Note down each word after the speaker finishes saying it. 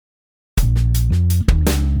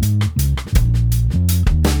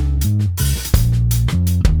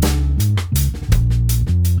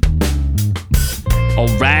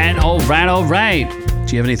right.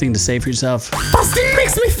 Do you have anything to say for yourself? Busting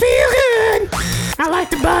makes me feel good. I like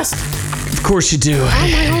to bust. Of course you do. On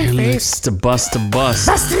my own face. It's to bust.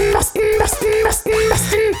 Busting.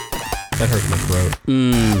 That hurts my throat.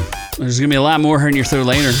 There's gonna be a lot more hurting your throat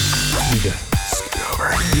later. You need to scoot over.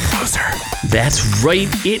 Be closer. That's right.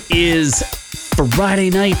 It is Friday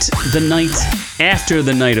night, the night after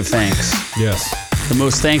the night of thanks. Yes. The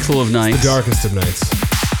most thankful of nights. The darkest of nights.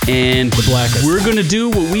 And The blackest. we're gonna do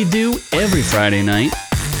what we do every Friday night.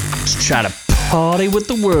 To try to party with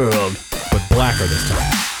the world. But blacker this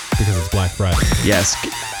time. Because it's Black Friday. Yes.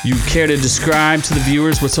 You care to describe to the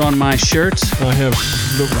viewers what's on my shirt? I have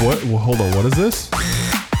the what? Well, hold on. What is this?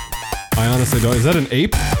 I honestly don't. Is that an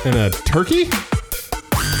ape and a turkey?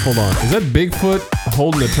 Hold on. Is that Bigfoot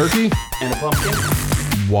holding a turkey? And a pumpkin?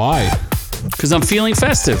 Why? Because I'm feeling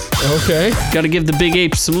festive. Okay. Gotta give the big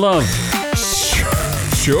apes some love.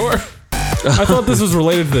 Sure. I thought this was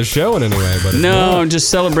related to the show in any way, but it's No, not. I'm just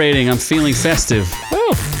celebrating. I'm feeling festive.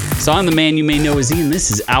 Oh. So I'm the man you may know as Ian.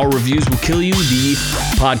 This is Our Reviews Will Kill You, the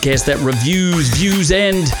podcast that reviews, views,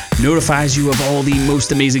 and notifies you of all the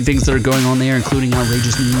most amazing things that are going on there, including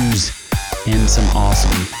outrageous news and some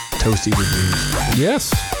awesome toasty reviews.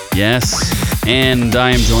 Yes. Yes, and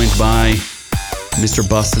I am joined by Mr.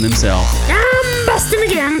 Bustin himself, I'm busting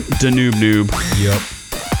again. the noob. Yep.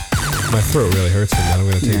 My throat really hurts from that. I'm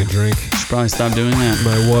gonna take a drink. Should probably stop doing that.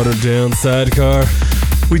 My watered down sidecar.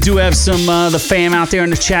 We do have some the fam out there in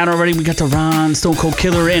the chat already. We got the Ron, Stone Cold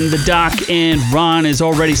Killer, and the Doc. And Ron is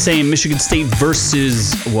already saying Michigan State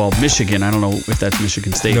versus, well, Michigan. I don't know if that's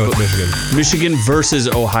Michigan State. No, it's but Michigan. Michigan versus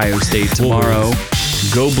Ohio State tomorrow.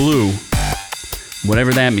 Go blue.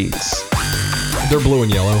 Whatever that means. They're blue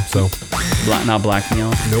and yellow, so Not black and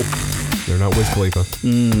yellow. nope. They're not Wiz Khalifa.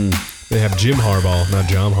 They have Jim Harbaugh, not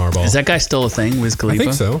John Harbaugh. Is that guy still a thing, Wiz I Khalifa?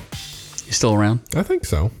 think so. He's still around? I think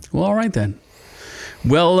so. Well, all right then.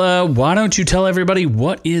 Well, why don't you tell everybody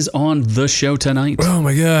what is on the show tonight? Oh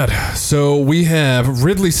my God. So we have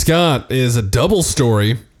Ridley Scott is a double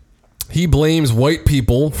story. He blames white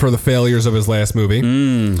people for the failures of his last movie.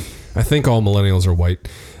 I think all millennials are white.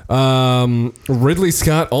 Ridley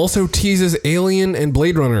Scott also teases Alien and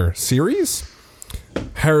Blade Runner series.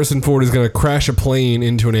 Harrison Ford is going to crash a plane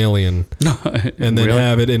into an alien and then Really?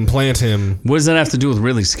 have it implant him. What does that have to do with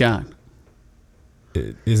Ridley Scott?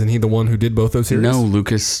 Isn't he the one who did both those series? No,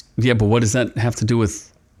 Lucas. Yeah, but what does that have to do with...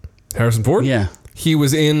 Harrison Ford? Yeah. He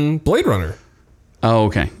was in Blade Runner. Oh,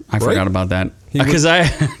 okay. I forgot about that. was-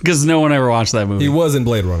 Because no one ever watched that movie. He was in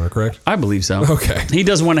Blade Runner, correct? I believe so. Okay. He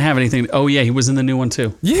doesn't want to have anything... Oh, yeah, he was in the new one,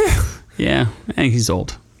 too. Yeah. Yeah, and he's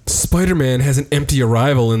old. Spider-Man has an empty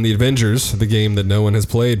arrival in The Avengers, the game that no one has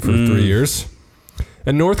played for 3 years.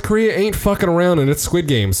 And North Korea ain't fucking around in its Squid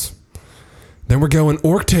Games. Then we're going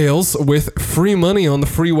Orc Tales with free money on the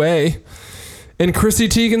freeway. And Chrissy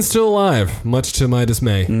Teigen's still alive, much to my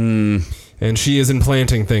dismay. And she is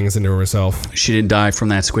implanting things into herself. She didn't die from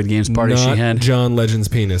that Squid Games party Not she had. John Legend's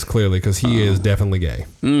penis, clearly, because he is definitely gay.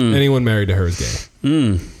 Anyone married to her is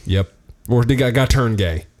gay. Yep. Or they got turned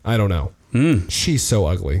gay. I don't know. She's so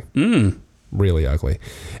ugly. Really ugly.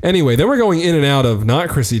 Anyway, then we're going in and out of not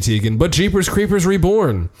Chrissy Teigen, but Jeepers Creepers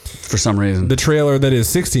Reborn. For some reason. The trailer that is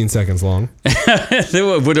 16 seconds long. Are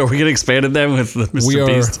we going to expand that with Mr. We are.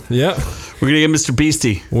 Beast? Yeah, We're going to get Mr.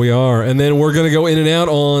 Beastie. we are. And then we're going to go in and out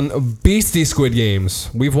on Beastie Squid Games.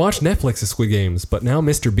 We've watched Netflix's Squid Games, but now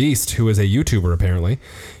Mr. Beast, who is a YouTuber apparently,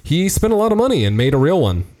 he spent a lot of money and made a real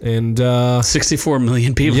one. And 64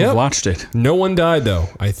 million people Yep. have watched it. no one died, though,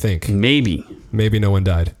 I think. Maybe. Maybe no one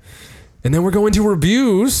died. And then we're going to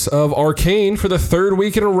reviews of Arcane for the third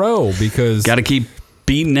week in a row because Got to keep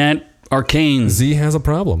beating that Arcane. Z has a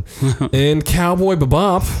problem. And Cowboy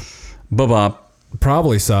Bebop Bop.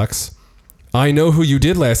 probably sucks. I Know Who You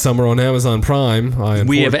Did Last Summer on Amazon Prime.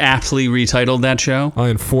 We have aptly retitled that show. I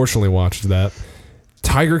unfortunately watched that.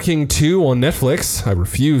 Tiger King 2 on Netflix. I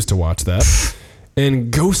refuse to watch that.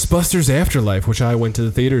 And Ghostbusters Afterlife, which I went to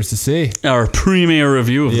the theaters to see. Our premiere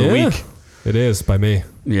review of the Yeah, week. it is by me.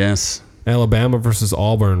 Yes. Alabama versus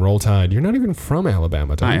Auburn. Roll Tide. You're not even from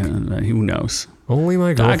Alabama, Doc. Who knows? Only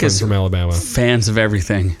my Doc girlfriend's is from Alabama. Fans of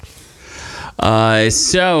everything.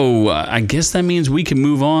 So I guess that means we can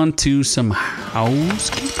move on to some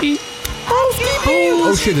housekeeping.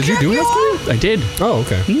 Oh shit, did you do housekeeping? I did. Oh,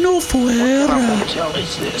 okay. No fuera.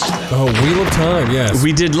 Oh, Wheel of Time, yes.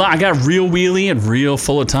 We did. I got real wheelie and real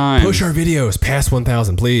full of time. Push our videos past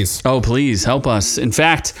 1,000, please. Oh, please help us. In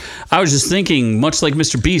fact, I was just thinking, much like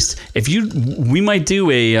Mr. Beast, we might do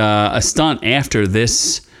a stunt after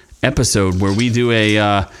this episode where we do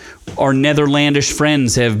our Netherlandish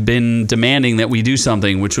friends have been demanding that we do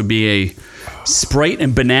something, which would be Sprite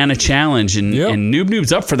and Banana Challenge, and Noob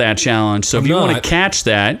Noob's up for that challenge. So if you want to catch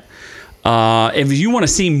that, if you want to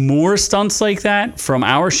see more stunts like that from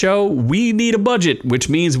our show, we need a budget, which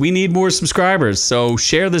means we need more subscribers. So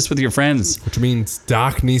share this with your friends. Which means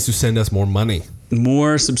Doc needs to send us more money.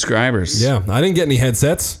 More subscribers. Yeah, I didn't get any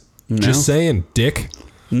headsets. No. Just saying, dick.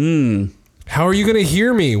 How are you going to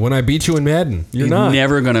hear me when I beat you in Madden? You're not.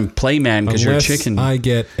 Never going to play Madden because you're a chicken. I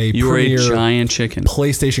get You're a giant chicken.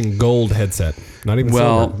 PlayStation Gold headset. Not even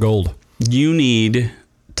silver, gold. You need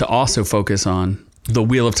to also focus on The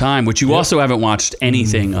Wheel of Time, which you also haven't watched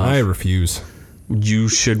anything of. I refuse. You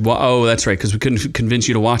should. Oh, that's right, because we couldn't convince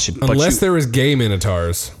you to watch it. Unless there is gay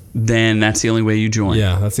minotaurs. Then that's the only way you join.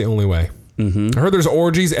 Yeah, that's the only way. I heard there's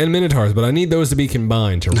orgies and minotaurs, but I need those to be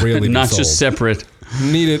combined to really be not sold. Just separate.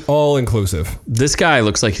 Need it all inclusive. This guy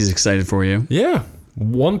looks like he's excited for you. Yeah,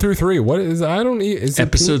 1 through 3. What is? I don't. Is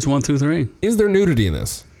episodes 1 through 3? Is there nudity in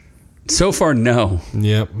this? So far, no.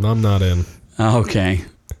 Yep, I'm not in. Okay.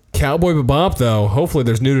 Cowboy Bebop, though. Hopefully,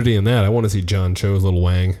 there's nudity in that. I want to see John Cho's little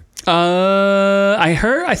wang.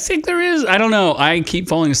 I think there is. I don't know. I keep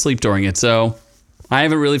falling asleep during it, so I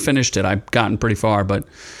haven't really finished it. I've gotten pretty far, but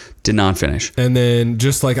did not finish. And then,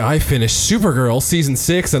 just like I finished Supergirl season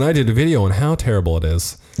 6, and I did a video on how terrible it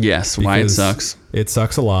is. Yes, why it sucks. It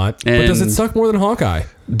sucks a lot. But does it suck more than Hawkeye?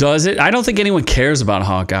 Does it? I don't think anyone cares about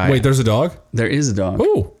Hawkeye. Wait, there's a dog? There is a dog.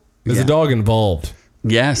 Ooh, there's a dog involved.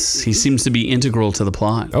 Yes, he seems to be integral to the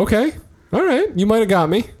plot. Okay. All right. You might have got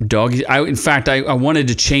me. Doggy. In fact, I wanted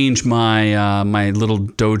to change my my little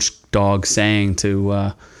Doge dog saying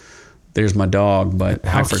to there's my dog, but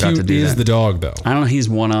I forgot to do that. How cute is the dog, though? I don't know. He's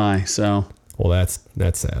one eye, so. Well, that's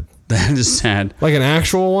sad. That is sad. Like an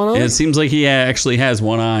actual one eye? It seems like he actually has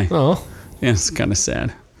one eye. Oh. Yeah, it's kind of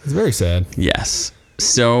sad. It's very sad. Yes.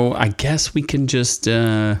 So I guess we can just...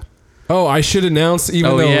 Oh, I should announce,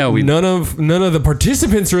 even though none of the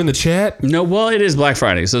participants are in the chat. No, well, it is Black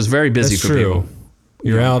Friday, so it's very busy for people.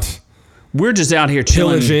 You're out. We're just out here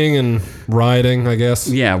chilling. Pillaging and rioting, I guess.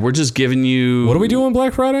 Yeah, we're just giving you... What do we do on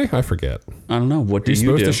Black Friday? I forget. I don't know. What do you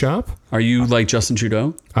do? Are you supposed to shop? Are you like Justin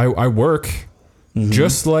Trudeau? I work.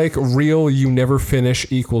 Just like real you never finish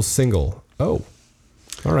equals single. Oh.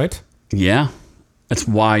 All right. Yeah. That's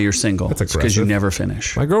why you're single. That's aggressive. Because you never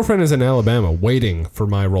finish. My girlfriend is in Alabama waiting for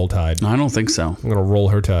my roll tide. I don't think so. I'm going to roll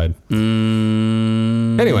her tide.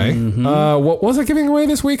 Anyway, what was I giving away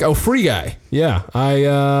this week? Oh, Free Guy. Yeah.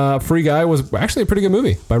 Free Guy was actually a pretty good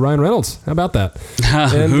movie by Ryan Reynolds. How about that?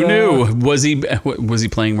 And, who knew? Was he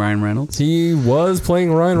playing Ryan Reynolds? He was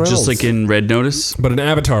playing Ryan Reynolds. Just like in Red Notice? But an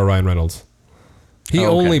Avatar Ryan Reynolds. He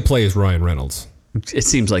only plays Ryan Reynolds. It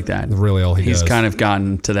seems like that. That's really all he does. He's kind of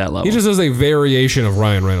gotten to that level. He just does a variation of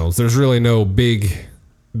Ryan Reynolds. There's really no big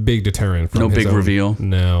deterrent from no big reveal.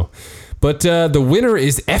 No. But the winner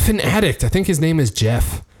is Effin' Addict. I think his name is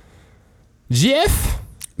Jeff. Jeff?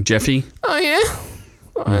 Jeffy? Oh, yeah?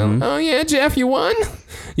 Oh, yeah, Jeff, you won?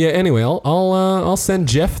 Yeah, anyway, I'll send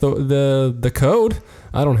Jeff the code.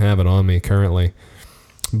 I don't have it on me currently.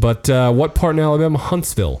 But what part in Alabama?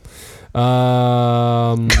 Huntsville.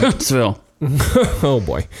 Huntsville. Oh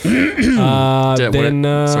boy.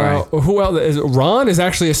 Sorry. Who else? Ron is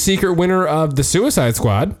actually a secret winner of the Suicide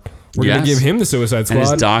Squad. We're going to give him the Suicide Squad.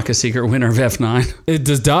 And is Doc a secret winner of F9?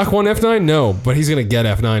 Does Doc want F9? No, but he's going to get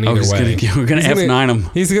F9 either way. We're going to F9 him.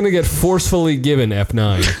 He's going to get forcefully given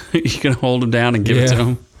F9. You're going to hold him down and give it to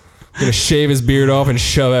him? Going to shave his beard off and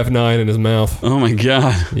shove F9 in his mouth. Oh my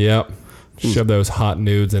God. Yep. Shove those hot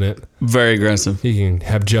nudes in it. Very aggressive. He can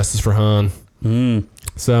have justice for Han.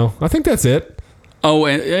 So I think that's it. Oh,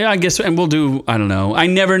 and I guess, and we'll do, I don't know. I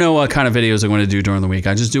never know what kind of videos I'm going to do during the week.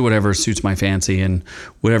 I just do whatever suits my fancy and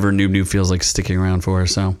whatever Noob feels like sticking around for.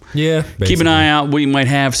 So yeah, basically. Keep an eye out. We might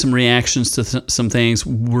have some reactions to some things.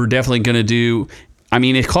 We're definitely going to do. I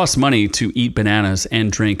mean, it costs money to eat bananas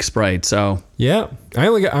and drink Sprite. So yeah,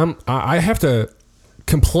 I have to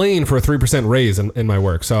complain for a 3% raise in my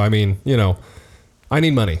work. So I mean, I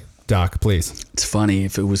need money. Doc, please. It's funny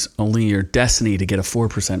if it was only your destiny to get a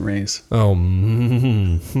 4% raise. Oh,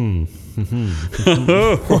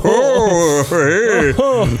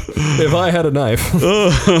 if I had a knife.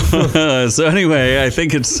 So anyway, I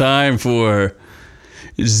think it's time for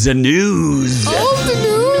the news. Oh, the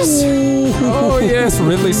news. Oh, yes,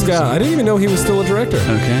 Ridley Scott. I didn't even know he was still a director.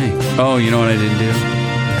 Okay. Oh, you know what I didn't do?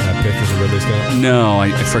 Have pictures of Ridley Scott? No,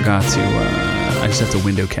 I forgot to... I just have to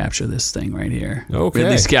window capture this thing right here. Okay.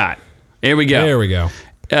 Ridley Scott. Here we go. There we go.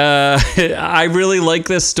 I really like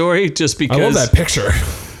this story just because... I love that picture.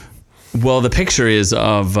 Well, the picture is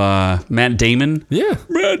of Matt Damon. Yeah.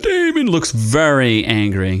 Matt Damon looks very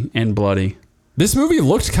angry and bloody. This movie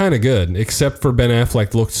looked kind of good, except for Ben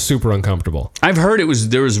Affleck looked super uncomfortable. I've heard it was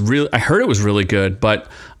really good, but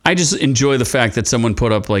I just enjoy the fact that someone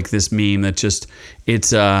put up like this meme that just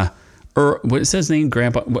what is his name?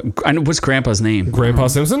 Grandpa. What's Grandpa's name? Grandpa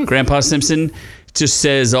Simpson? Grandpa Simpson just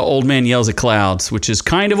says old man yells at clouds, which is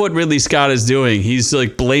kind of what Ridley Scott is doing. He's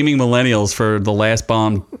like blaming millennials for the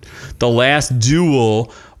last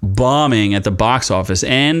Duel bombing at the box office.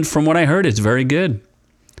 And from what I heard, it's very good.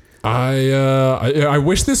 I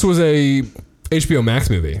wish this was a HBO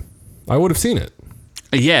Max movie. I would have seen it.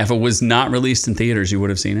 Yeah, if it was not released in theaters, you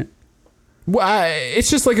would have seen it. Well,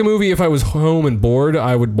 it's just like a movie. If I was home and bored,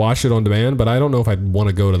 I would watch it on demand, but I don't know if I'd want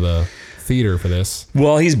to go to the theater for this.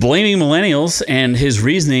 Well, he's blaming millennials, and his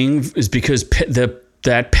reasoning is because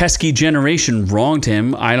that pesky generation wronged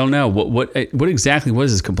him. I don't know. What exactly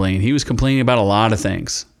was his complaint? He was complaining about a lot of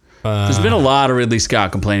things. There's been a lot of Ridley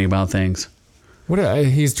Scott complaining about things.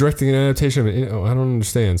 He's directing an adaptation of it. I don't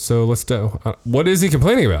understand. So let's do. What is he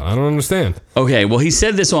complaining about? I don't understand. Okay, well, he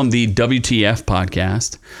said this on the WTF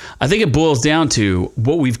podcast. I think it boils down to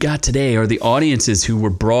what we've got today are the audiences who were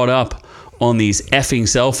brought up on these effing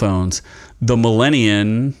cell phones. The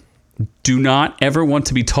millennial do not ever want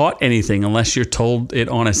to be taught anything unless you're told it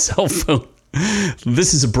on a cell phone.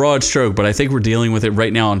 This is a broad stroke, but I think we're dealing with it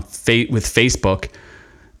right now with Facebook.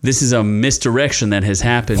 This is a misdirection that has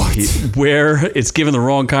happened where it's given the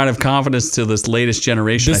wrong kind of confidence to this latest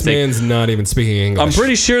generation. This man's not even speaking English. I'm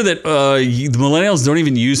pretty sure that the millennials don't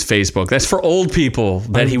even use Facebook. That's for old people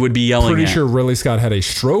that he would be yelling at. Pretty sure Ridley Scott had a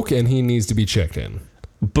stroke and he needs to be checked in.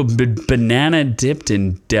 Banana dipped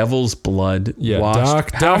in devil's blood. Yeah,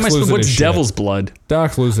 Doc's losing what's his devil's shit. blood?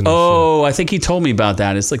 Doc's losing his Oh, I think he told me about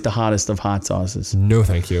that. It's like the hottest of hot sauces. No,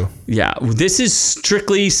 thank you. Yeah, this is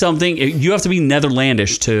strictly something you have to be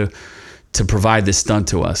Netherlandish to provide this stunt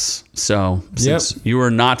to us. So since you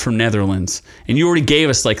are not from Netherlands, and you already gave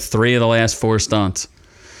us like 3 of the last 4 stunts,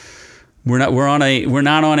 we're not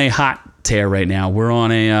on a hot tear right now. We're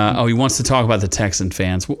on a he wants to talk about the Texan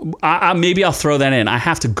fans. Maybe I'll throw that in. I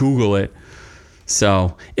have to Google it.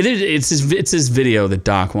 So it's his video that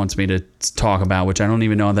Doc wants me to talk about, which I don't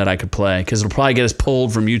even know that I could play because it'll probably get us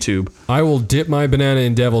pulled from YouTube. I will dip my banana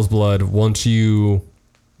in devil's blood once you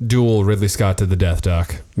duel Ridley Scott to the death,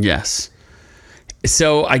 Doc. Yes.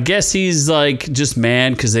 So I guess he's like just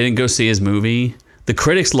mad because they didn't go see his movie. The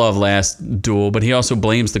critics love Last Duel, but he also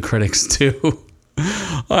blames the critics too.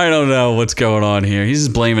 I don't know what's going on here. He's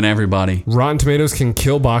just blaming everybody. Rotten Tomatoes can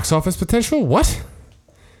kill box office potential? What?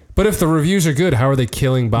 But if the reviews are good, how are they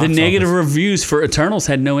killing box office? The negative reviews for Eternals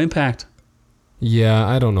had no impact. Yeah,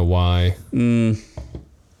 I don't know why. It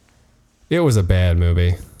was a bad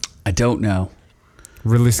movie. I don't know.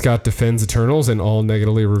 Ridley Scott defends Eternals and all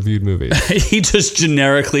negatively reviewed movies. He just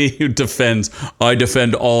generically defends, I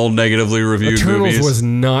defend all negatively reviewed movies. Eternals was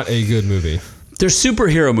not a good movie. They're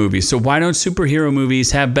superhero movies, so why don't superhero movies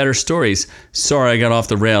have better stories? Sorry, I got off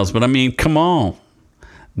the rails, but I mean, come on.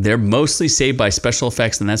 They're mostly saved by special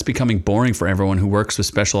effects, and that's becoming boring for everyone who works with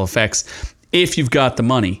special effects if you've got the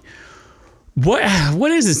money. What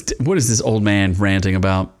is this? What is this old man ranting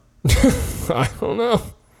about? I don't know.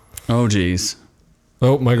 Oh, geez.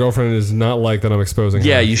 Oh, my girlfriend is not like that I'm exposing her.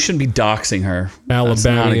 Yeah, you shouldn't be doxing her.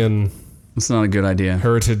 Alabamian. That's not a good idea.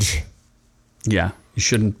 Heritage. Yeah, you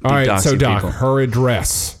shouldn't be doxing people. All right, so Doc, people. her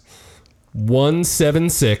address.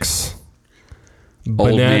 176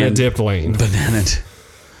 Banana Dip Lane.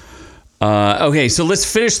 Okay, so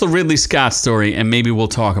let's finish the Ridley Scott story, and maybe we'll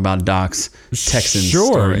talk about Doc's Texan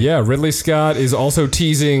story. Yeah. Ridley Scott is also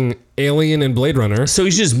teasing Alien and Blade Runner. So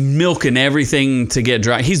he's just milking everything to get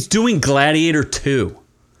dry. He's doing Gladiator 2.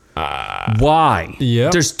 Why?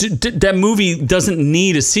 Yeah. That movie doesn't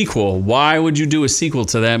need a sequel. Why would you do a sequel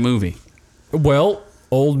to that movie? Well,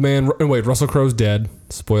 Russell Crowe's dead.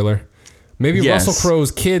 Spoiler. Maybe yes. Russell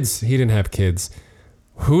Crowe's kids. He didn't have kids.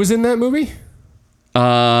 Who's in that movie?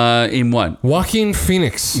 In what? Joaquin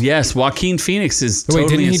Phoenix. Yes, Joaquin Phoenix is totally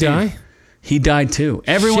didn't he insane. die? He died too.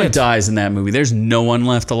 Everyone dies in that movie. There's no one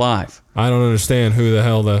left alive. I don't understand who the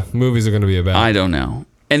hell the movies are going to be about. I don't know.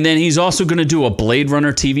 And then he's also going to do a Blade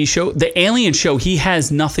Runner TV show. The Alien show, he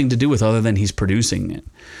has nothing to do with other than he's producing it.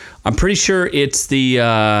 I'm pretty sure it's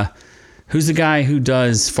the... who's the guy who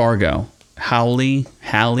does Fargo? Howley?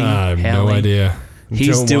 I have no idea.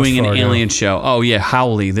 He's doing an Alien show. Oh, yeah,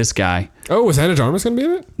 Howley, this guy. Oh, is Anna Jarmus going to be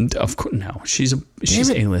in it? Of course, no. She's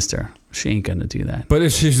A-lister. She ain't going to do that. But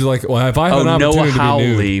if she's like, well, if I have an opportunity Noah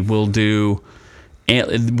Hawley will do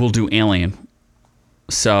Alien.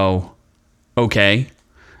 So, okay.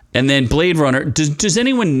 And then Blade Runner. Does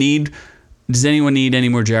anyone need any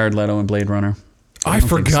more Jared Leto in Blade Runner? I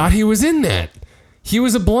forgot he was in that. He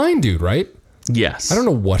was a blind dude, right? Yes. I don't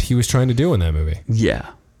know what he was trying to do in that movie. Yeah.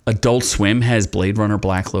 Adult Swim has Blade Runner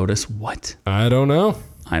Black Lotus. What? I don't know.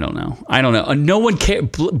 I don't know. No one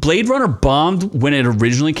cared. Blade Runner bombed when it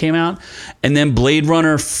originally came out, and then Blade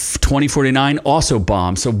Runner 2049 also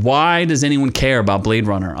bombed. So why does anyone care about Blade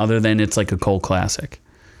Runner other than it's like a cult classic?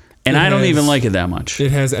 And I don't even like it that much.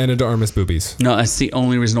 It has Ana de Armas boobies. No, that's the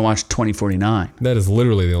only reason to watch 2049. That is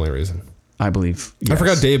literally the only reason. I believe. I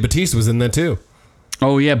forgot Dave Bautista was in that too.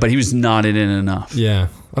 Oh, yeah, but he was not in it enough. Yeah.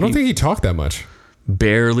 I don't think he talked that much.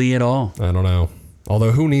 Barely at all. I don't know.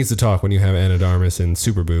 Although, who needs to talk when you have Ana de Armas and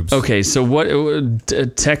super boobs? Okay, so what...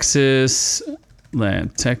 Texans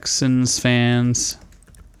fans...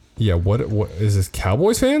 Yeah, what is this?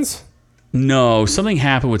 Cowboys fans? No, something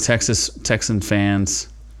happened with Texan fans.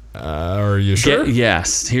 Are you sure?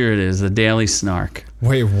 Yes, here it is, the Daily Snark.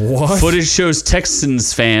 Wait, what? Footage shows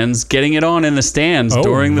Texans fans getting it on in the stands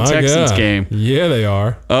during the Texans game. Yeah, they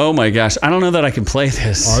are. Oh my gosh, I don't know that I can play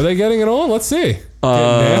this. Are they getting it on? Let's see.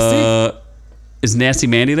 Nasty? Is Nasty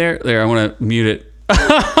Mandy there? There, I want to mute it.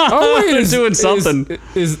 Oh wait, they're doing something.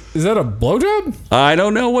 Is that a blowjob? I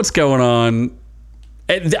don't know what's going on.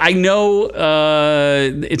 I know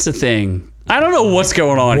it's a thing. I don't know what's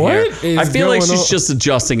going on here. I feel like she's just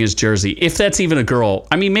adjusting his jersey. If that's even a girl.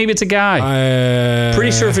 I mean, maybe it's a guy.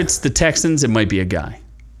 Pretty sure if it's the Texans, it might be a guy.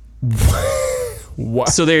 What?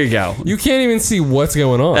 So there you go. You can't even see what's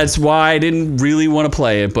going on. That's why I didn't really want to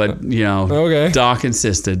play it, but, okay. Doc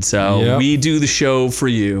insisted. So we do the show for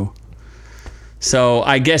you. So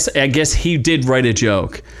I guess he did write a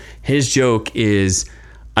joke. His joke is...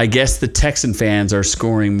 I guess the Texan fans are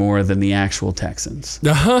scoring more than the actual Texans.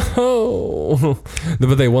 Oh,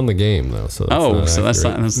 but they won the game though. So that's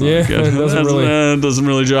not good. That doesn't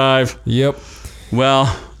really jive. Yep.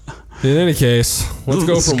 Well, in any case, let's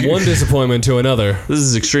go from one disappointment to another. This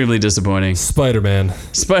is extremely disappointing.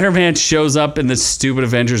 Spider-Man shows up in this stupid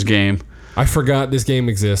Avengers game. I forgot this game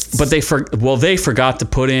exists. But they forgot to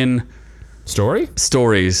put in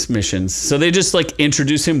stories missions, so they just like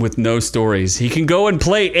introduce him with no stories. He can go and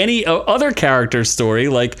play any other character's story,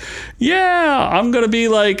 like, I'm gonna be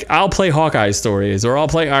like, I'll play Hawkeye stories or I'll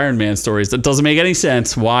play Iron Man stories. That doesn't make any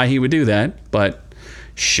sense why he would do that, but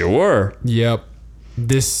sure. Yep.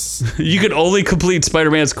 You can only complete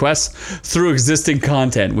Spider-Man's quests through existing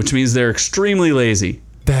content, which means they're extremely lazy.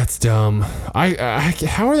 That's dumb.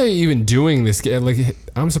 How are they even doing this? Like,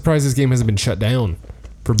 I'm surprised this game hasn't been shut down.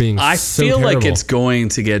 For being I so feel terrible. like it's going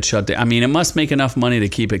to get shut down. I mean, it must make enough money to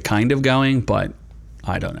keep it kind of going, but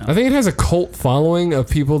I don't know. I think it has a cult following of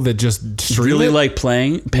people that just really like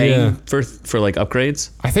paying for like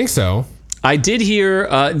upgrades. I think so. I did hear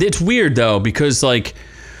it's weird though, because like,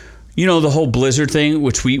 the whole Blizzard thing,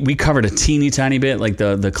 which we covered a teeny tiny bit, like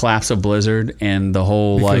the collapse of Blizzard and the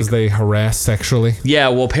whole because they harass sexually. Yeah,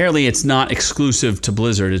 well, apparently it's not exclusive to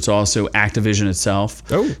Blizzard; it's also Activision itself.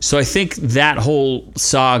 Oh, so I think that whole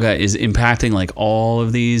saga is impacting like all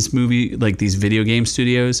of these these video game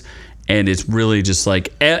studios, and it's really just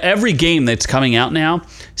like every game that's coming out now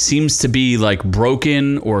seems to be like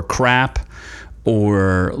broken or crap.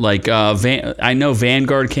 Or like I know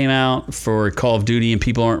Vanguard came out for Call of Duty and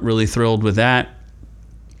people aren't really thrilled with that.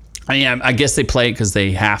 I mean, I guess they play it because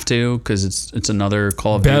they have to, because it's another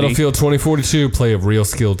Call of Duty. Battlefield 2042, play a real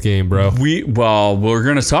skilled game, bro. We're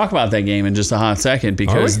going to talk about that game in just a hot second,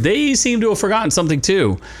 because they seem to have forgotten something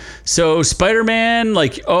too. So Spider-Man,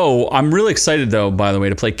 I'm really excited though, by the way,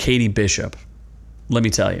 to play Katie Bishop. Let me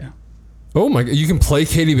tell you. Oh my God, you can play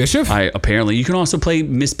Katie Bishop? Apparently. You can also play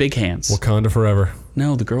Miss Big Hands. Wakanda Forever.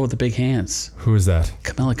 No, the girl with the big hands. Who is that?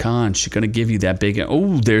 Kamala Khan. She's going to give you that big...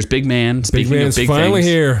 Oh, there's Big Man. Speaking Big Man's of big finally things,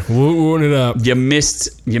 here. Wooing it up. You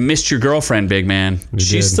missed your girlfriend, Big Man. She's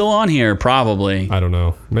did. still on here, probably. I don't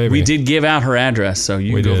know. Maybe. We did give out her address, so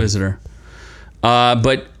you can go visit her.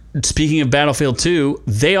 But speaking of Battlefield 2,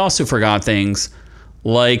 they also forgot things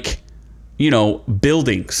like,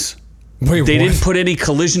 buildings. Wait, they didn't put any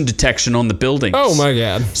collision detection on the buildings. Oh my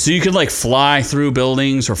God. So you could fly through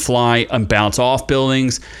buildings or fly and bounce off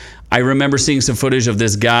buildings. I remember seeing some footage of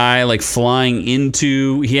this guy flying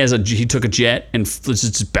into, he took a jet and was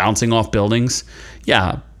just bouncing off buildings.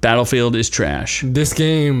 Yeah, Battlefield is trash. This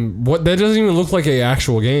game, that doesn't even look like an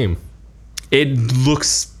actual game. It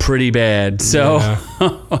looks pretty bad. So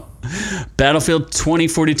Battlefield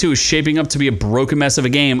 2042 is shaping up to be a broken mess of a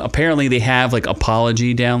game. Apparently they have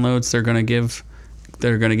apology downloads they're going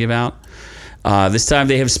to give out. This time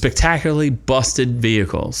they have spectacularly busted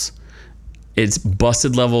vehicles. It's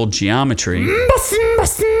busted level geometry.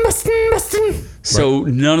 Bustin'. So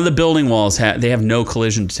none of the building walls they have no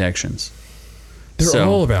collision detections. They're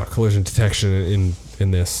all about collision detection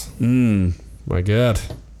in this. My God.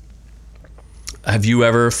 Have you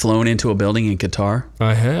ever flown into a building in Qatar?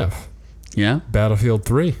 I have. Yeah. Battlefield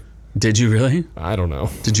 3. Did you really? I don't know.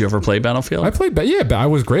 Did you ever play Battlefield? I played, but I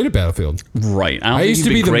was great at Battlefield. Right. I used to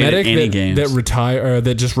be the medic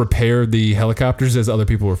that just repaired the helicopters as other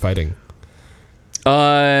people were fighting.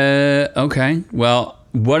 Okay. Well,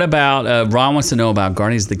 what about Ron wants to know about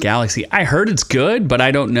Guardians of the Galaxy. I heard it's good, but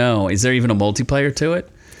I don't know. Is there even a multiplayer to it?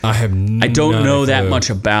 I don't know that much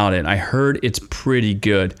about it. I heard it's pretty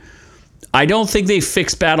good. I don't think they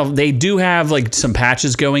fixed Battle. They do have like some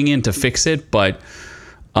patches going in to fix it, but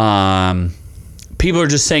people are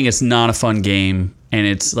just saying it's not a fun game and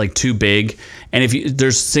it's like too big. And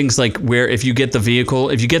there's things like where if you get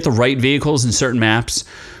the right vehicles in certain maps,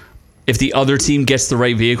 if the other team gets the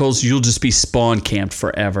right vehicles, you'll just be spawn camped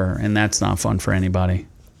forever, and that's not fun for anybody.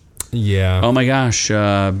 Yeah. Oh my gosh.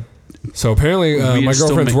 So apparently, my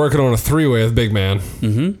girlfriend's working on a 3-way with Big Man.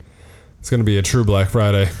 Mm-hmm. It's going to be a true Black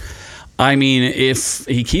Friday. I mean, if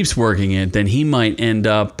he keeps working it, then he might end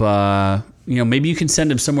up, maybe you can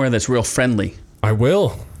send him somewhere that's real friendly. I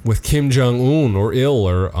will, with Kim Jong-un or Il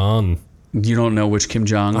or An. You don't know which Kim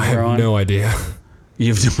Jong I have no idea.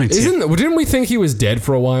 You have no idea. Didn't we think he was dead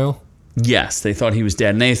for a while? Yes, they thought he was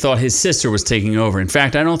dead, and they thought his sister was taking over. In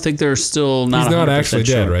fact, I don't think they're still not. He's not actually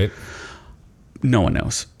dead, right? No one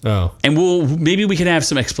knows. Oh. And maybe we can have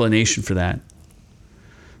some explanation for that.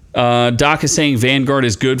 Doc is saying Vanguard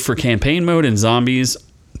is good for campaign mode and zombies,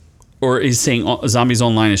 or he's saying Zombies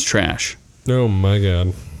Online is trash. Oh my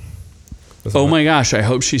god. My gosh, I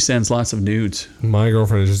hope she sends lots of nudes. My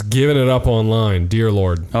girlfriend is just giving it up online, dear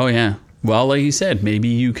Lord. Oh yeah. Well, like you said, maybe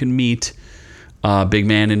you can meet Big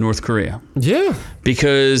Man in North Korea. Yeah.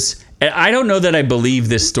 Because I don't know that I believe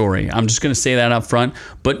this story. I'm just going to say that up front.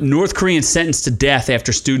 But North Koreans sentenced to death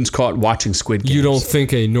after students caught watching Squid Games. You don't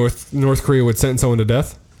think a North Korea would sentence someone to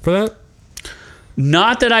death for that?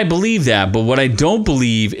 Not that I believe that, but what I don't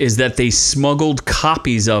believe is that they smuggled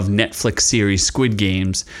copies of Netflix series Squid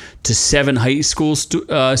Games to 7 high school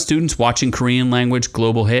students watching Korean language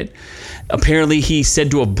global hit. Apparently, he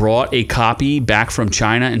said to have brought a copy back from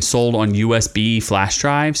China and sold on USB flash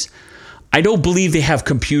drives. I don't believe they have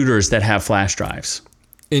computers that have flash drives.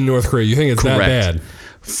 In North Korea, you think it's Correct. that bad?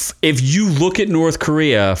 If you look at North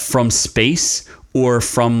Korea from space or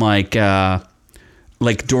from like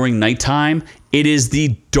during nighttime, it is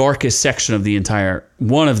the darkest section of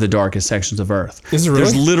one of the darkest sections of Earth. Is it really?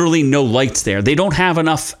 There's literally no lights there. They don't have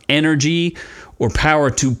enough energy or power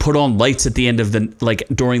to put on lights at the end of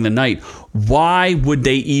during the night. Why would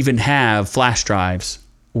they even have flash drives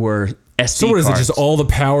or SD cards? So what is it, just all the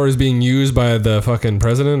power is being used by the fucking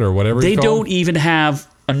president or whatever They don't even have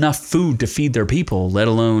enough food to feed their people, let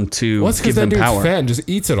alone to give them power. Dude's fat and just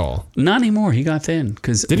eats it all. Not anymore. He got thin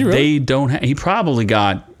because really? they don't. He probably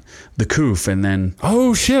got the coof and then.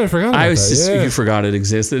 Oh shit! I forgot about that. You forgot it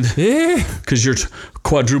existed. Yeah. Because you're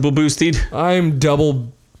quadruple boosted. I'm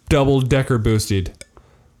double decker boosted.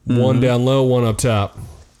 One down low, one up top.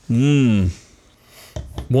 One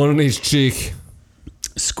on each cheek.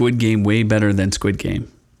 Squid Game way better than Squid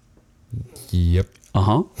Game. Yep.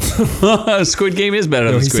 Squid Game is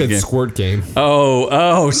better than Squid Game. He said Squirt Game.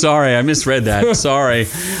 Oh, sorry. I misread that. Sorry.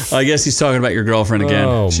 I guess he's talking about your girlfriend again.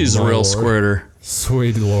 Oh, she's a real Lord. squirter.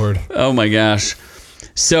 Sweet Lord. Oh, my gosh.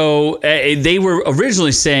 So they were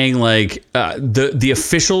originally saying the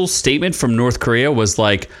official statement from North Korea was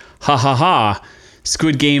like, ha ha ha,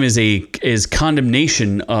 Squid Game is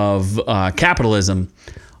condemnation of capitalism.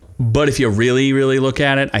 But if you really, really look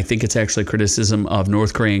at it, I think it's actually criticism of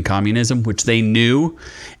North Korean communism, which they knew.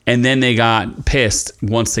 And then they got pissed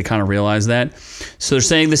once they kind of realized that. So they're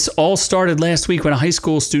saying this all started last week when a high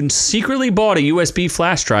school student secretly bought a USB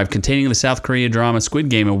flash drive containing the South Korea drama Squid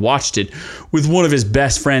Game and watched it with one of his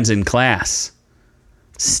best friends in class.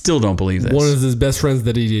 Still don't believe this. One of his best friends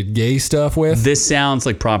that he did gay stuff with? This sounds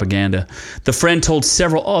like propaganda. The friend told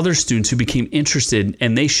several other students who became interested,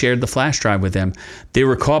 and they shared the flash drive with them. They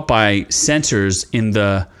were caught by sensors in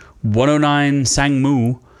the 109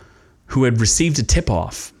 Sangmu who had received a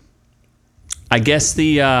tip-off. I guess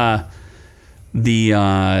the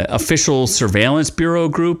official surveillance bureau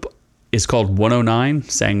group is called 109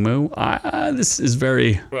 Sangmu. This is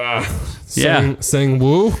very...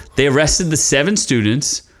 Sangwoo? They arrested the 7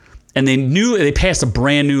 students, and they passed a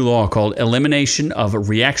brand new law called Elimination of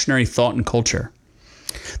Reactionary Thought and Culture.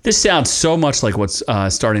 This sounds so much like what's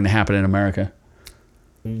starting to happen in America.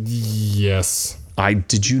 Yes.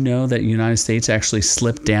 Did you know that the United States actually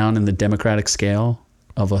slipped down in the democratic scale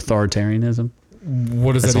of authoritarianism?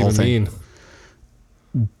 What does that even mean?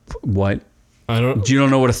 What? You don't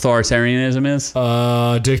know what authoritarianism is?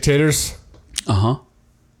 Dictators. Uh-huh.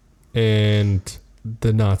 And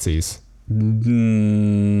the Nazis.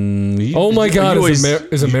 Oh my God! You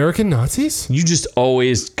Is American Nazis? you just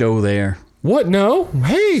always go there. What? No.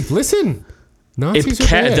 Hey, listen. Nazis are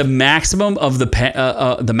bad. The maximum of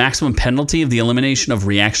the maximum penalty of the elimination of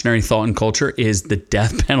reactionary thought and culture is the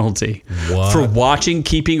death penalty for watching,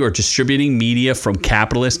 keeping, or distributing media from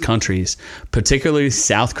capitalist countries, particularly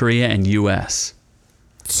South Korea and U.S.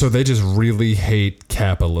 So they just really hate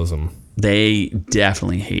capitalism. They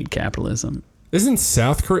definitely hate capitalism. Isn't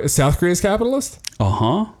South Korea's capitalist?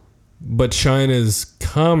 But China's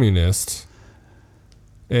communist.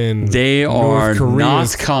 And they are North Korea's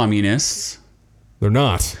not communists. They're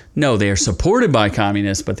not. No, they are supported by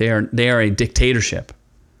communists, but they are a dictatorship.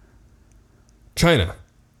 China.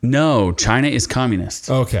 No, China is communist.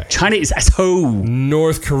 Okay. China is so.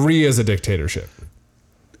 North Korea is a dictatorship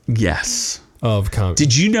Yes. of communism.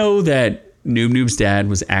 Did you know that Noob Noob's dad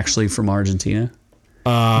was actually from Argentina?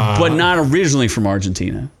 But not originally from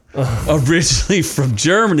Argentina. Originally from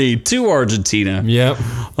Germany to Argentina. Yep.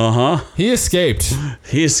 He escaped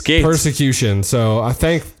He escaped. persecution. So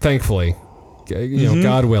thankfully,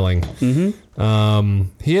 God willing,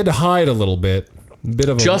 he had to hide a little bit.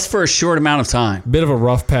 Just for a short amount of time. Bit of a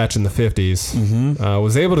rough patch in the 50s.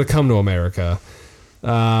 Was able to come to America.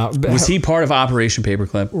 Was he part of Operation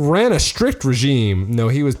Paperclip? Ran a strict regime. No,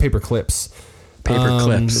 he was Paper Clips.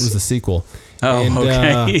 Paperclips. It was the sequel. Oh, And,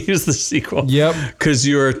 okay. He was the sequel. Yep. Because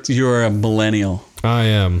you're a millennial. I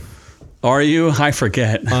am. Are you? I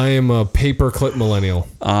forget. I am a Paperclip millennial.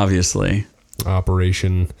 Obviously.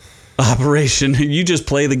 Operation. You just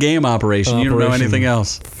play the game Operation. You don't know anything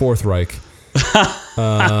else. Fourth Reich.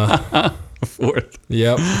 Fourth.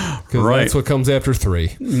 Yep. Because Right. that's what comes after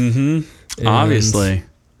 3. Obviously.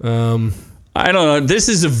 I don't know. This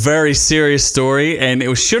is a very serious story, and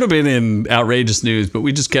it should have been in outrageous news, but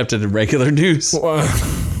we just kept it in regular news.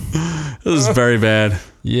 This is very bad.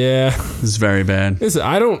 Yeah. This is very bad. Listen,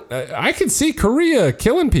 I could see Korea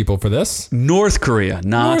killing people for this. North Korea,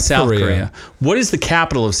 not North South Korea. Korea. What is the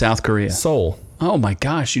capital of South Korea? Seoul. Oh my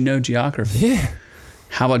gosh, you know geography. Yeah.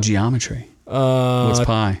 How about geometry? What's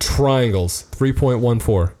pi? Triangles.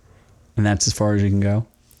 3.14. And that's as far as you can go?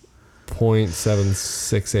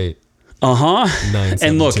 0.768. Uh-huh. 972.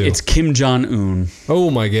 And look, it's Kim Jong-un.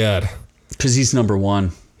 Oh my God. Because he's number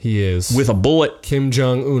one. He is. With a bullet. Kim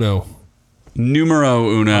Jong-uno. Numero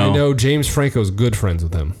uno. I know James Franco's good friends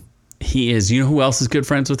with him. He is. You know who else is good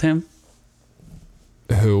friends with him?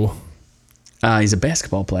 Who? He's a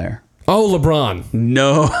basketball player. Oh, LeBron.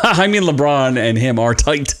 No, I mean LeBron and him are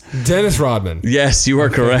tight. Dennis Rodman. Yes, you are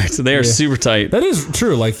correct. They are super tight. That is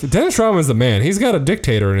true. Like, Dennis Rodman's the man. He's got a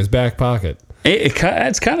dictator in his back pocket.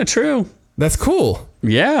 That's kind of true. That's cool.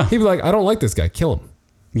 Yeah. He'd be like, I don't like this guy. Kill him.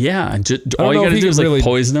 Yeah. All you got to do is like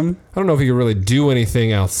poison him. I don't know if he could really do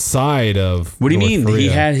anything outside of What do you North mean? Korea. He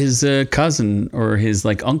had his cousin or his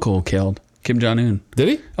like uncle killed. Kim Jong-un. Did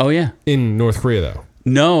he? Oh, yeah. In North Korea, though.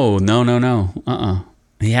 No.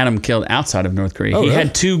 He had him killed outside of North Korea. Oh, he really?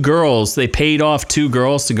 had 2 girls. They paid off 2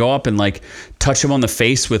 girls to go up and like touch him on the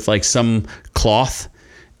face with like some cloth.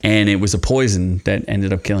 And it was a poison that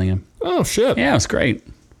ended up killing him. Oh, shit. Yeah, it was great.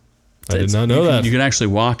 I did not know that. You can actually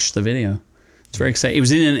watch the video. It's very exciting. It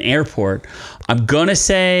was in an airport. I'm going to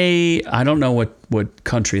say, I don't know what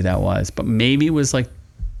country that was, but maybe it was like,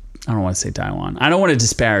 I don't want to say Taiwan. I don't want to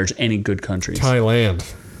disparage any good countries. Thailand.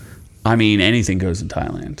 I mean, anything goes in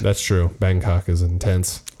Thailand. That's true. Bangkok is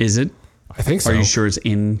intense. Is it? I think so. Are you sure it's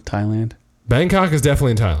in Thailand? Bangkok is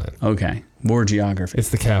definitely in Thailand. Okay. More geography. It's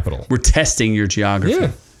the capital. We're testing your geography.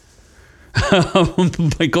 Yeah.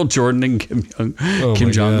 Michael Jordan and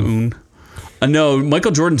Kim Jong-un. No,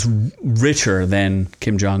 Michael Jordan's richer than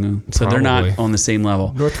Kim Jong-un. So they're not Probably. on the same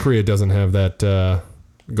level. North Korea doesn't have that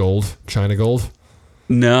gold, China gold.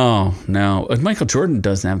 No. Michael Jordan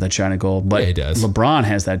doesn't have that China gold, but Yeah, he does. LeBron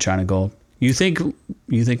has that China gold. You think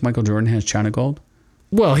Michael Jordan has China gold?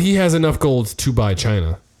 Well, he has enough gold to buy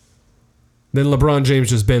China. Then LeBron James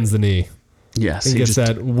just bends the knee Yes. and gets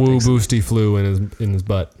that woo boosty flu in his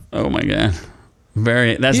butt. Oh my God.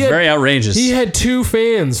 Very outrageous. He had 2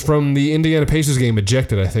 fans from the Indiana Pacers game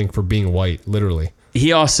ejected, I think, for being white, literally.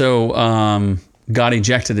 He also got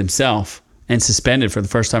ejected himself and suspended for the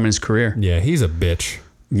first time in his career. Yeah, he's a bitch.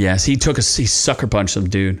 Yes, he sucker punched some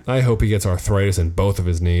dude. I hope he gets arthritis in both of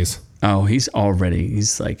his knees. Oh, dude,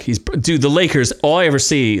 the Lakers, all I ever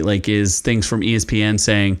see like is things from ESPN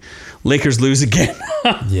saying Lakers lose again.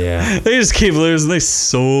 Yeah. They just keep losing. They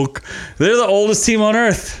suck. They're the oldest team on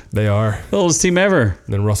earth. They are. The oldest team ever.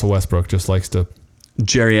 And then Russell Westbrook just likes to,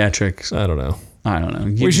 Geriatrics. I don't know. I don't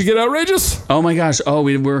know. We should get outrageous. Oh my gosh. Oh,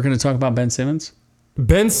 we were going to talk about Ben Simmons?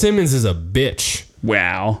 Ben Simmons is a bitch.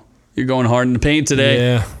 Wow. You're going hard in the paint today.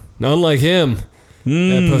 Yeah. Unlike him,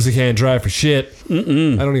 that pussy can't drive for shit. I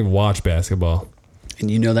don't even watch basketball. And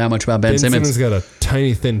you know that much about Ben Simmons. Simmons got a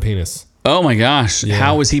tiny, thin penis. Oh my gosh. Yeah.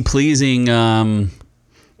 How was he pleasing Khloe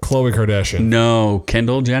Kardashian. No,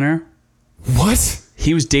 Kendall Jenner? What?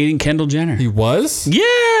 He was dating Kendall Jenner. He was?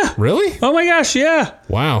 Yeah. Really? Oh my gosh, yeah.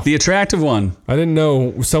 Wow. The attractive one. I didn't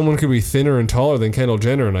know someone could be thinner and taller than Kendall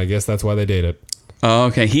Jenner, and I guess that's why they date it. Oh,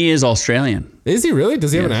 okay. He is Australian. Is he really?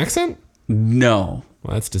 Does he have an accent? No.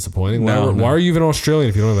 Well, that's disappointing. No, Why are you even Australian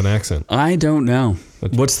if you don't have an accent? I don't know.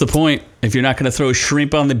 What's the point if you're not going to throw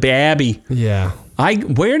shrimp on the babby? Yeah.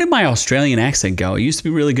 Where did my Australian accent go? It used to be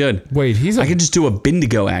really good. Wait, I could just do a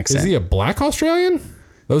Bendigo accent. Is he a black Australian?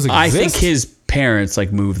 Those exist? I think his parents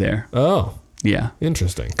moved there. Oh, Yeah.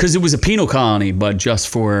 interesting. Because it was a penal colony, but just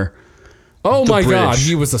for... Oh my God, British.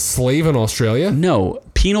 he was a slave in Australia? No,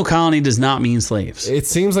 penal colony does not mean slaves. It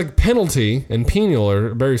seems like penalty and penal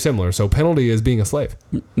are very similar. So penalty is being a slave.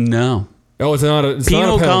 No. Oh, it's not a it's Penal not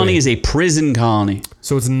a penalty. colony is a prison colony.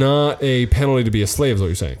 So it's not a penalty to be a slave is what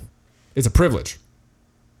you're saying. It's a privilege.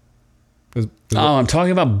 Oh, I'm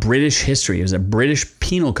talking about British history. It was a British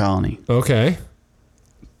penal colony. Okay.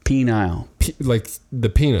 Penile. Like the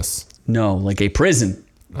penis. No, like a prison.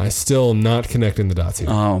 I still am not connecting the dots here.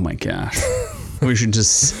 Oh my gosh. We should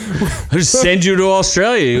just send you to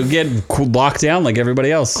Australia. You'll get locked down like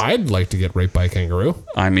everybody else. I'd like to get raped by a kangaroo.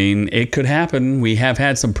 I mean, it could happen. We have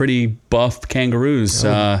had some pretty buff kangaroos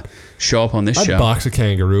show up on this I'd show. box a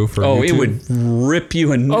kangaroo for YouTube. It would rip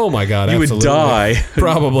you and Oh my God, you absolutely. would die.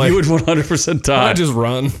 Probably. You would 100% die. I'd just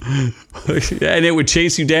run. And it would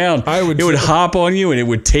chase you down. It would hop on you and it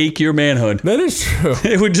would take your manhood. That is true.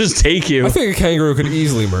 It would just take you. I think a kangaroo could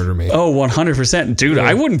easily murder me. Oh, 100%. Dude,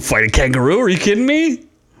 I wouldn't fight a kangaroo. Are you kidding me?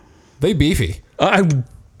 They beefy.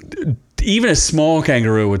 Even a small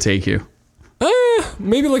kangaroo would take you.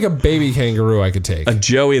 Maybe like a baby kangaroo I could take. A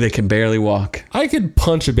joey that can barely walk. I could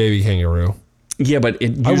punch a baby kangaroo. Yeah, but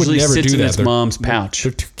it I would usually never sits do in that. its mom's pouch.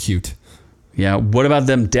 They're too cute. Yeah. What about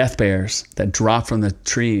them death bears that drop from the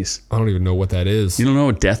trees? I don't even know what that is. You don't know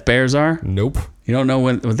what death bears are? Nope. You don't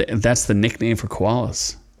know that's the nickname for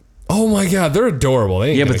koalas. Oh my God, they're adorable.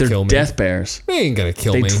 They ain't But gonna kill they're me. death bears. They ain't gonna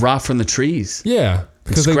kill They me. drop from the trees. Yeah.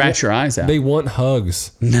 Because they scratch your eyes out. They want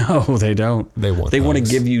hugs. No, they don't. They want to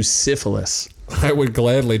hugs. give you syphilis. I would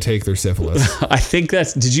gladly take their syphilis. I think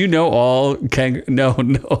did you know all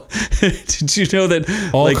no. Did you know that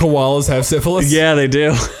All koalas have syphilis? Yeah, they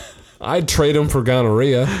do. I'd trade them for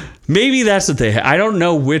gonorrhea. Maybe that's what they have. I don't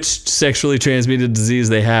know which sexually transmitted disease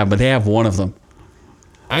they have, but they have one of them.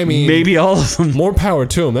 I mean, Maybe all of them. more power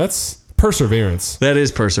to them. That's perseverance. That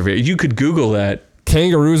is perseverance. You could Google that.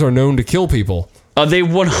 Kangaroos are known to kill people. They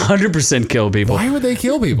 100% kill people. Why would they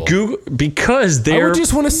kill people? Because I they're... would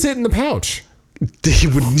just want to sit in the pouch.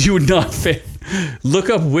 You would not fit. Look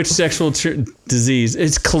up which sexual disease.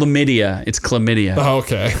 It's chlamydia. It's chlamydia. Oh,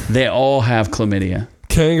 okay. They all have chlamydia.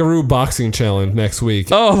 Kangaroo boxing challenge next week.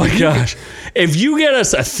 Oh my gosh! If you get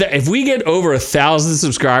us, if we get over 1,000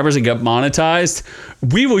 subscribers and get monetized,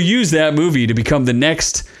 we will use that movie to become the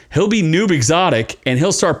next. He'll be Noob Exotic, and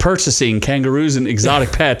he'll start purchasing kangaroos and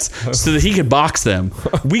exotic pets so that he can box them.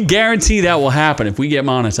 We guarantee that will happen if we get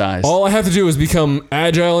monetized. All I have to do is become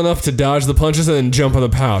agile enough to dodge the punches and then jump in the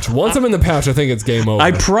pouch. Once I'm in the pouch, I think it's game over.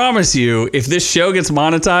 I promise you, if this show gets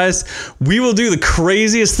monetized, we will do the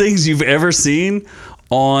craziest things you've ever seen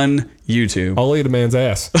on YouTube. I'll eat a man's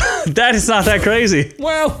ass. That is not that crazy.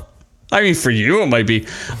 Well, I mean, for you, it might be.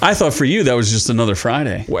 I thought for you, that was just another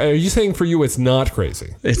Friday. are you saying for you it's not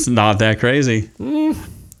crazy? It's not that crazy.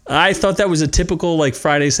 I thought that was a typical like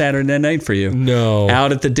Friday, Saturday night for you. No.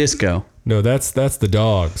 Out at the disco. No, that's the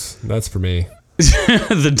dogs. That's for me.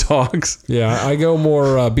 The dogs. Yeah, I go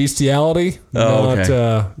more bestiality, Oh,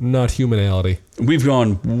 not humanality. We've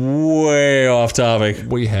gone way off topic.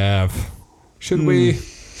 We have. Should we?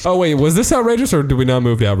 Oh, wait, was this outrageous or did we not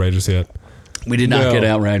move to outrageous yet? We did not No. get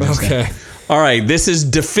outrageous. Okay. All right. This is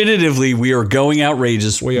definitively, we are going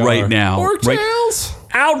outrageous We right are. now. Pork tails!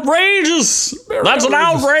 Outrageous. That's an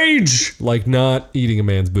outrage. Like not eating a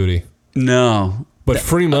man's booty. No. But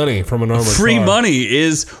free money from an armored Free car. money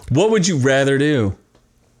is, what would you rather do?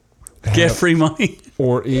 Get free money?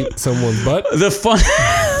 Or eat someone's butt? The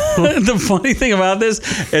funny thing about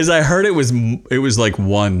this is I heard it was like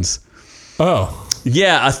ones. Oh.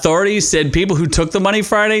 Yeah, authorities said people who took the money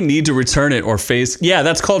Friday need to return it or face... Yeah,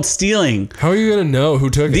 that's called stealing. How are you going to know who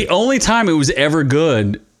took The it? only time it was ever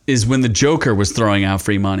good is when the Joker was throwing out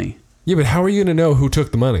free money. Yeah, but how are you going to know who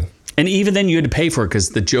took the money? And even then you had to pay for it because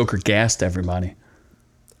the Joker gassed everybody.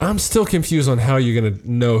 I'm still confused on how you're going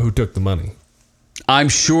to know who took the money. I'm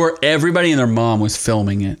sure everybody and their mom was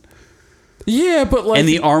filming it. Yeah, but like, And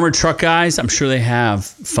the armored truck guys, I'm sure they have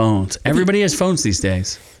phones. Everybody has phones these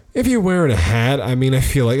days. if you're wearing a hat, I mean, I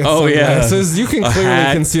feel like Oh, yeah. sunglasses, you can A clearly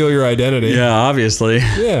hat. conceal your identity. Yeah, obviously.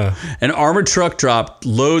 Yeah. An armored truck dropped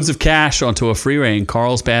loads of cash onto a freeway in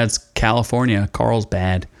Carlsbad, California.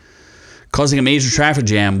 Carlsbad. Causing a major traffic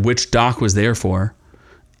jam, which Doc was there for.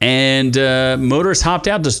 And motorists hopped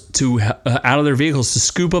out out of their vehicles to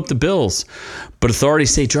scoop up the bills. But authorities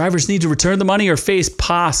say drivers need to return the money or face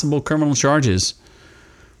possible criminal charges.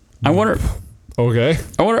 I wonder. Okay.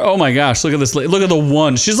 Oh my gosh! Look at this. Look at the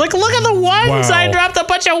one. She's like, look at the ones. Wow. I dropped a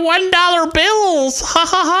bunch of $1 bills. Ha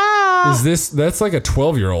ha ha. That's like a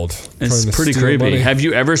 12-year-old. It's pretty creepy. Have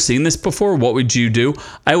you ever seen this before? What would you do?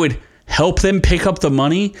 I would help them pick up the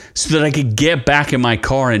money so that I could get back in my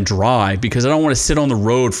car and drive, because I don't want to sit on the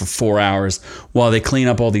road for 4 hours while they clean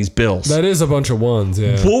up all these bills. That is a bunch of ones,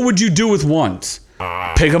 yeah. What would you do with ones?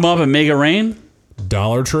 Pick them up and make it rain?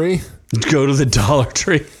 Dollar Tree? Go to the Dollar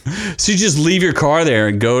Tree. So you just leave your car there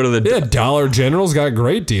and go to the... Yeah, Dollar General's got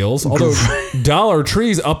great deals. Although Dollar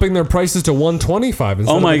Tree's upping their prices to $1.25 instead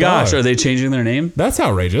Oh my of $1. gosh, are they changing their name? That's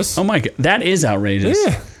outrageous. Oh my god, that is outrageous.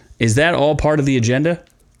 Yeah. Is that all part of the agenda?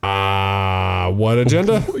 What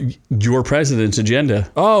agenda? Your president's agenda.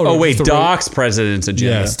 Oh, wait, just to Doc's president's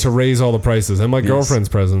agenda. Yes, to raise all the prices. And my girlfriend's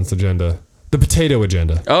president's agenda. The potato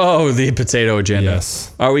agenda. Oh, the potato agenda.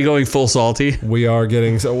 Yes. Are we going full salty?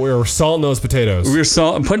 We're salting those potatoes We're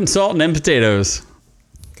putting salt in them potatoes.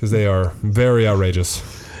 because they are very outrageous.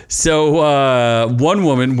 So one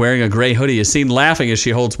woman wearing a gray hoodie is seen laughing as she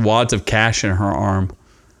holds wads of cash in her arm.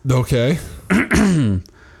 Okay.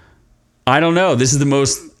 I don't know. This is the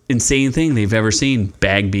most insane thing they've ever seen,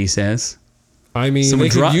 Bagby says. I mean, they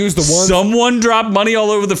could use the ones. Someone dropped money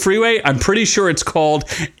all over the freeway. I'm pretty sure it's called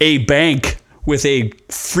a bank with a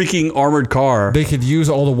freaking armored car. They could use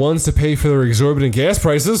all the ones to pay for their exorbitant gas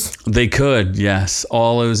prices. They could, yes.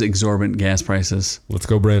 All those exorbitant gas prices. Let's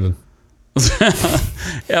go, Brandon.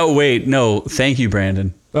 Oh, wait. No. Thank you,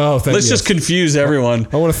 Brandon. Oh, thank you. Let's just confuse everyone.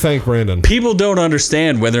 I want to thank Brandon. People don't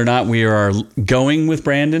understand whether or not we are going with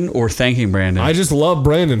Brandon or thanking Brandon. I just love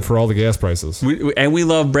Brandon for all the gas prices. We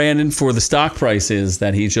love Brandon for the stock prices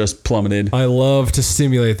that he just plummeted. I love to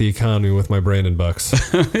stimulate the economy with my Brandon bucks.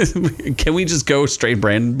 Can we just go straight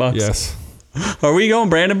Brandon bucks? Yes. Are we going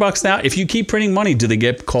Brandon bucks now? If you keep printing money, do they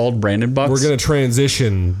get called Brandon bucks? We're going to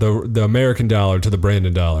transition the American dollar to the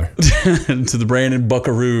Brandon dollar. to the Brandon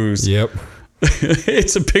buckaroos. Yep.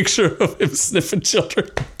 It's a picture of him sniffing children.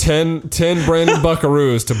 10 Brandon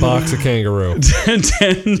buckaroos to box a kangaroo.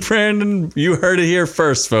 10 Brandon, you heard it here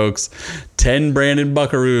first, folks. 10 Brandon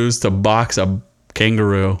buckaroos to box a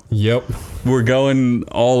kangaroo. Yep. We're going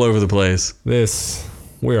all over the place.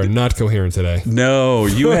 We are not coherent today. No,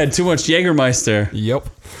 you had too much Jägermeister. Yep.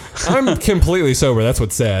 I'm completely sober. That's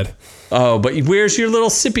what's sad. Oh, but where's your little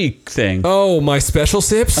sippy thing? Oh, my special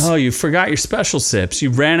sips? Oh, you forgot your special sips. You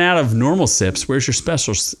ran out of normal sips. Where's your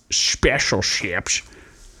special sips?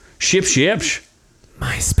 Ships.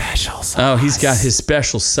 My special sauce. Oh, he's got his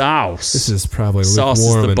special sauce. This is probably Sauce is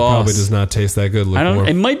lukewarm the and boss. probably does not taste that good lukewarm.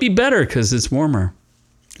 It might be better because it's warmer.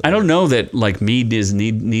 I don't know that like mead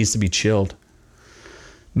needs to be chilled.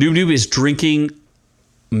 Noob is drinking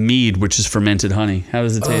mead, which is fermented honey. How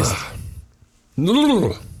does it taste?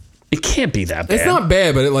 It can't be that bad. It's not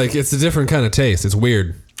bad, but it's a different kind of taste. It's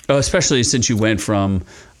weird. Oh, especially since you went from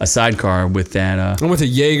a sidecar with that. I went to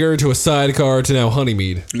Jaeger to a sidecar to now honey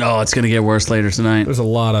mead. Oh, it's gonna get worse later tonight. There's a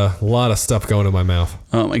lot of stuff going in my mouth.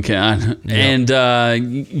 Oh my god! And I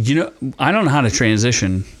don't know how to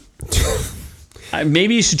transition.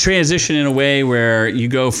 Maybe you should transition in a way where you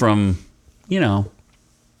go from,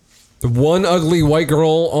 one ugly white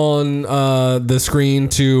girl on the screen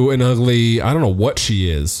to an ugly, I don't know what she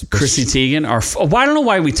is. Chrissy Teigen. I don't know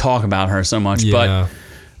why we talk about her so much, but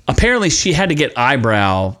apparently she had to get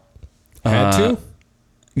eyebrow. Had to?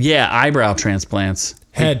 Yeah, eyebrow transplants.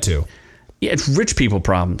 Had to. Yeah, it's rich people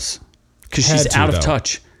problems because she's Had to, out of though.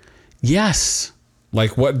 touch. Yes.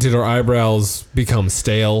 Like, what, did her eyebrows become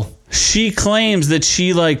stale? She claims that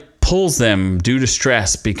she pulls them due to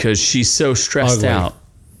stress because she's so stressed Ugly. out.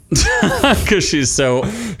 Because she's so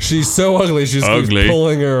ugly. She's Ugly.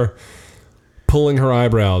 pulling her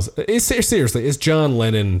eyebrows. Seriously, is John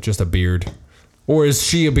Lennon just a beard, or is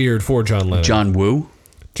she a beard for John Lennon? John Woo?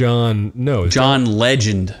 John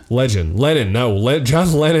Legend. Lennon. No,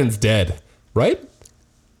 John Lennon's dead, right?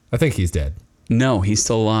 I think he's dead. No, he's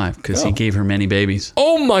still alive because he gave her many babies.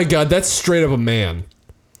 Oh my God, that's straight up a man.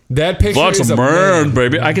 That picture Lots is of a man, man,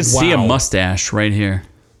 baby. I can see a Wow. mustache right here.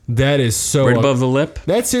 That is so Right above the lip.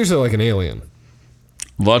 That's seriously like an alien.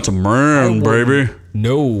 Lots of man, baby.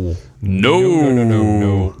 No.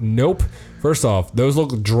 Nope. First off, those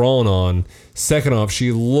look drawn on. Second off,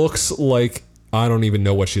 she looks like, I don't even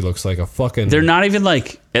know what she looks like. A fucking... They're not even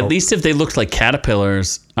like, at least if they looked like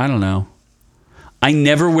caterpillars, I don't know. I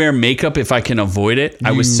never wear makeup if I can avoid it.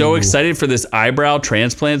 I was so excited for this eyebrow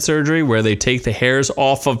transplant surgery where they take the hairs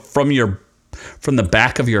off of from the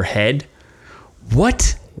back of your head.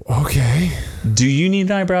 What? Okay. Do you need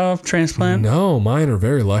an eyebrow transplant? No, mine are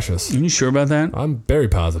very luscious. Are you sure about that? I'm very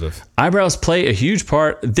positive. Eyebrows play a huge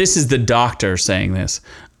part. This is the doctor saying this.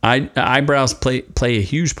 Eyebrows play a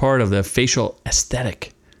huge part of the facial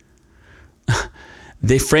aesthetic.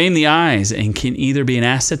 They frame the eyes and can either be an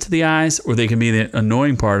asset to the eyes or they can be the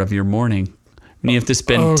annoying part of your morning. And you have to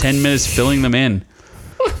spend 10 minutes filling them in.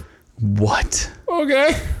 What?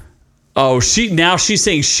 Okay. Oh, she's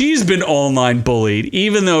saying she's been online bullied,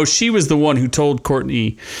 even though she was the one who told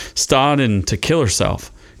Courtney Stodden to kill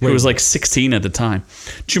herself. Who was like 16 at the time.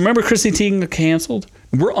 Do you remember Chrissy Teigen got canceled?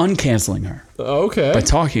 We're uncanceling her. Okay. By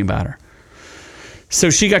talking about her. So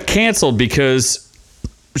she got canceled because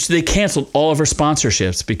they canceled all of her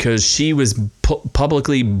sponsorships because she was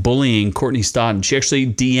publicly bullying Courtney Stodden. She actually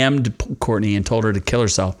DM'd Courtney and told her to kill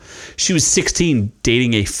herself. She was 16,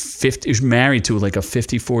 dating married to like a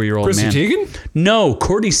 54-year-old man. Chrissy Teigen? No,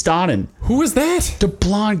 Courtney Stodden. Who is that? The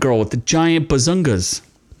blonde girl with the giant bazungas.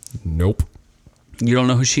 Nope. You don't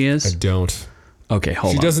know who she is? I don't. Okay,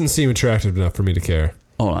 hold on. She doesn't seem attractive enough for me to care.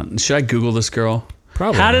 Hold on. Should I Google this girl?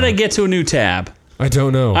 Probably. How did not. I get to a new tab? I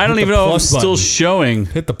don't know. I don't even know if it's still showing.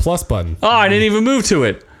 Hit the plus button. Oh, I didn't even move to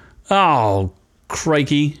it. Oh,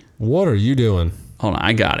 crikey. What are you doing? Hold on.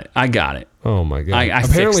 I got it. Oh, my God. I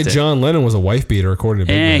Apparently, fixed it. John Lennon was a wife beater, according to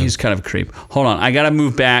Big Man. He's kind of a creep. Hold on. I got to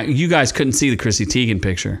move back. You guys couldn't see the Chrissy Teigen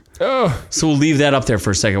picture. Oh, So we'll leave that up there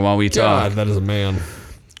for a second while we talk. God, that is a man.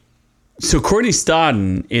 So Courtney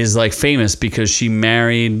Stodden is like famous because she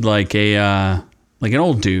married like an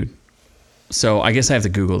old dude. So I guess I have to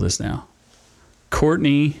Google this now.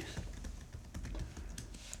 Courtney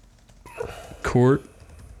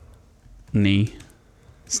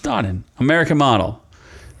Stodden, American model.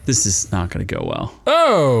 This is not going to go well.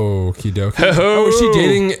 Oh, okie dokie. Ho-ho. Oh, is she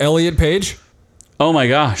dating Elliot Page? Oh my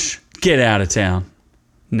gosh. Get out of town.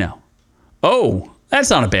 No. Oh,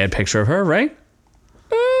 that's not a bad picture of her, right?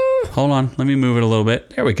 Hold on. Let me move it a little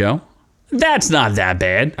bit. There we go. That's not that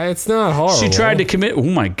bad. It's not horrible. She tried to commit... Oh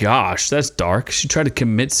my gosh. That's dark. She tried to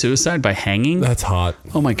commit suicide by hanging? That's hot.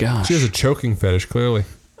 Oh my gosh. She has a choking fetish, clearly.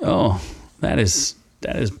 Oh, that is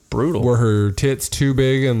brutal. Were her tits too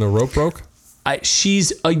big and the rope broke?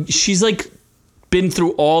 She's like been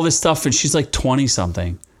through all this stuff and she's like 20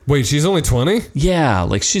 something. Wait, she's only 20? Yeah,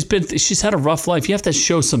 like she's had a rough life. You have to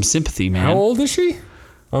show some sympathy, man. How old is she?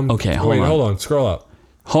 Okay, hold on. Hold on. Scroll up.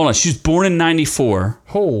 Hold on. She was born in 94.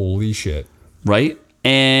 Holy shit. Right?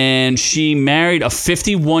 And she married a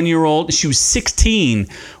 51-year-old. She was 16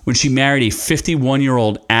 when she married a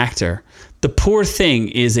 51-year-old actor. The poor thing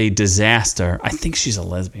is a disaster. I think she's a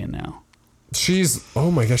lesbian now.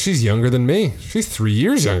 Oh my gosh, she's younger than me. She's 3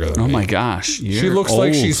 years younger than me. Oh my gosh. She looks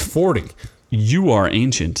like she's 40. You are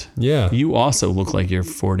ancient. Yeah. You also look like you're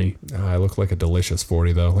 40. I look like a delicious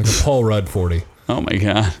 40, though. Like a Paul Rudd 40. Oh my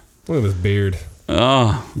God. Look at this beard.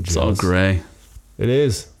 Oh, it's all gray. It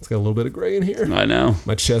is. It's got a little bit of gray in here. I know.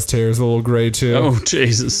 My chest hair is a little gray, too. Oh,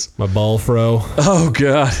 Jesus. My ball fro. Oh,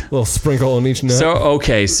 God. A little sprinkle on each nut.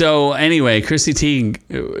 So anyway, Chrissy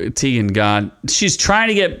Teigen she's trying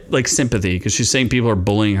to get like sympathy because she's saying people are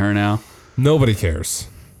bullying her now. Nobody cares.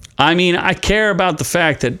 I mean, I care about the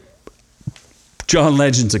fact that John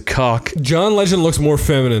Legend's a cock. John Legend looks more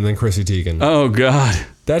feminine than Chrissy Teigen. Oh, God.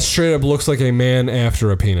 That straight up looks like a man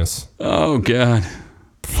after a penis. Oh, God.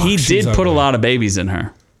 He did put a lot of babies in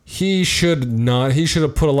her. He should not. He should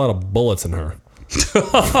have put a lot of bullets in her.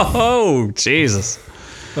 Oh, Jesus.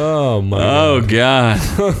 Oh, my Oh, God.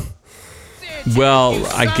 Well,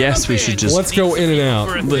 I guess we should just... Let's go in and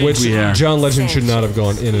out, which John Legend should not have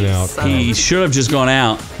gone in and out. He should have just gone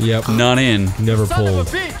out. Yep. Not in. Never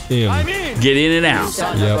pulled in. Get in and out.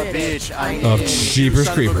 Yep. Of Jeepers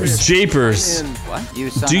Creepers. Jeepers.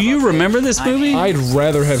 Do you remember this movie? I'd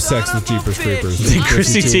rather have sex with Jeepers Creepers than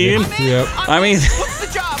Chrissy Teigen? Yep. I mean,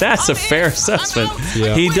 that's a fair assessment.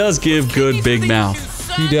 Yeah. He does give good big mouth.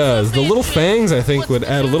 He does. The little fangs, I think, would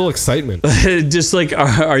add a little excitement. Just like,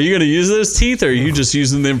 are you going to use those teeth, or are you just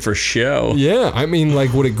using them for show? Yeah, I mean,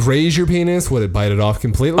 like, would it graze your penis? Would it bite it off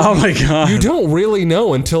completely? Oh my God. You don't really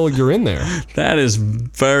know until you're in there. That is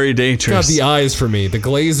very dangerous. Got the eyes for me. The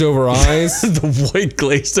glazed over eyes. The white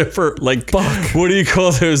glazed over, like, Fuck. What do you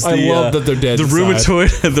call those? I love that they're dead The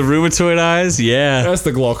inside. the rheumatoid eyes. Yeah, That's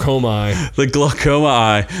the glaucoma eye. the glaucoma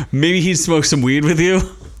eye. Maybe he'd smoke some weed with you.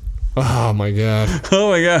 Oh my God.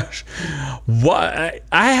 Oh my gosh, what?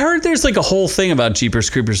 I heard there's like a whole thing about Jeepers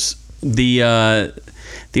Creepers. The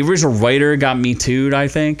original writer got Me Too'd, I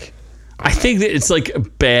think. I think that it's like a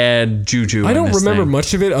bad juju. I in don't this remember thing.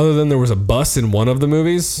 much of it other than there was a bus in one of the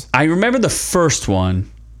movies. I remember the first one.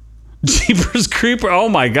 Jeepers Creeper. Oh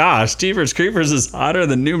my gosh, Jeepers Creepers is hotter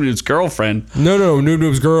than Noob Noob's girlfriend. No, Noob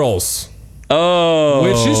Noob's girls. Oh,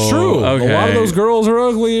 Which is true. Okay. A lot of those girls are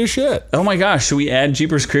ugly as shit. Oh my gosh, should we add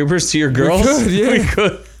Jeepers Creepers to your girls? could, yeah. We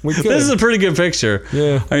could. We could. This is a pretty good picture.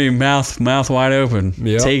 Yeah. I mean, mouth wide open,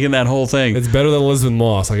 Yep. taking that whole thing. It's better than Elizabeth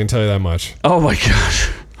Moss, I can tell you that much. Oh my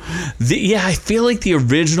gosh. Yeah, I feel like the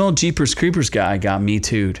original Jeepers Creepers guy got Me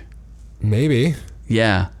Too'd. Maybe.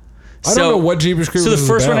 Yeah. I don't know what Jeepers Creepers So the was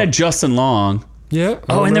first one about. had Justin Long. Yeah.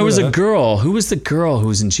 Oh, and there was a girl. girl. Who was the girl who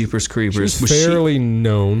was in Jeepers Creepers? She's fairly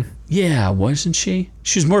known. Yeah, wasn't she?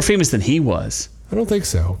 She was more famous than he was. I don't think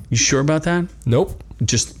so. You sure about that? Nope.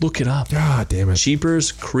 Just look it up. God damn it.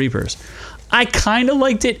 Jeepers Creepers. I kind of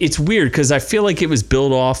liked it. It's weird because I feel like it was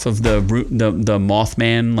built off of the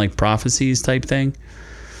Mothman like prophecies type thing.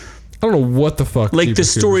 I don't know what the fuck. Like the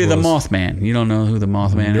Jeepers story of the Creepers was. Mothman. You don't know who the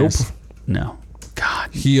Mothman Nope. is? No. God,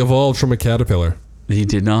 He evolved from a caterpillar. he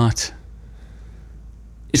did not.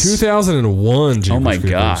 It's- 2001 Jeepers oh my Creepers.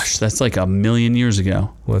 gosh, that's like a million years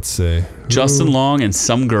ago. Let's see. Justin Long and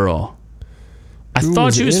some girl. I Who thought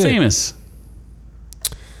was she was in it? famous.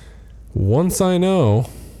 Once I know,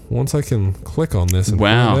 once I can click on this and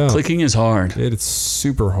find Wow, out, clicking is hard. it's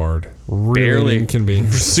super hard. Really Barely.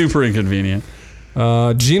 inconvenient. Super inconvenient.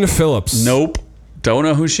 Gina Phillips. Nope. Don't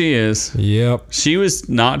know who she is. Yep. She was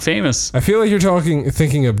not famous. I feel like you're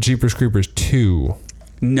thinking of Jeepers Creepers 2.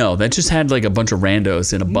 No, that just had like a bunch of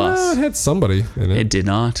randos in a It bus. had somebody in it. It did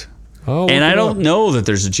not. Oh, And look I it don't up. know that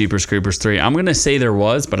there's a Jeepers Creepers 3. I'm going to say there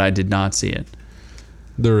was, but I did not see it.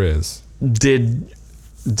 There is. Did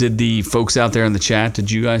the folks out there in the chat,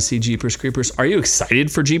 did you guys see Jeepers Creepers? Are you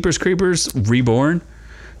excited for Jeepers Creepers Reborn?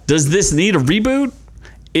 Does this need a reboot?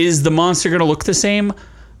 Is the monster going to look the same?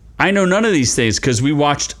 I know none of these things because we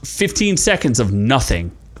watched 15 seconds of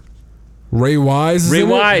nothing. Ray Wise is Ray in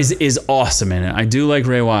it? Wise is awesome in it. I do like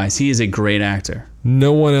Ray Wise. He is a great actor.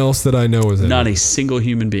 No one else that I know is in Not it. a single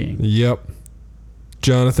human being. Yep.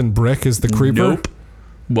 Jonathan Brick is the creeper? Nope.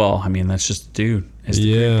 Well, I mean, that's just a dude. It's the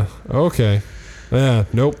Yeah. Okay. Yeah.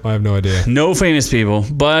 Nope. I have no idea. No famous people,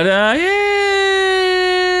 but yeah,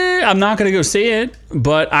 I'm not gonna go see it,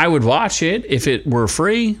 but I would watch it if it were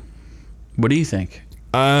free. What do you think?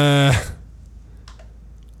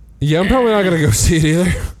 Yeah, I'm probably not gonna go see it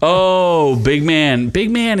either. Oh, Big Man.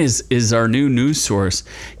 Big Man is our new news source.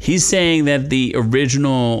 He's saying that the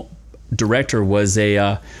original director was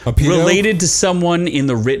a pedo? related to someone in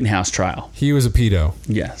the Rittenhouse trial. He was a pedo.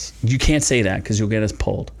 Yes. You can't say that because you'll get us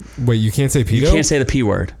pulled. Wait, you can't say pedo? You can't say the P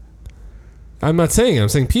word. I'm not saying it. I'm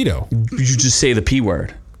saying pedo. You just say the P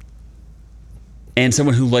word. And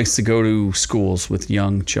someone who likes to go to schools with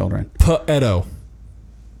young children. Pedo.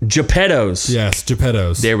 Geppettos. Yes,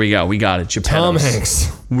 Geppettos. There we go. We got it. Geppettos. Tom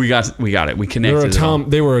Hanks. We got it. We They connected were a it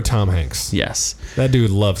all. Tom Hanks. Yes. That dude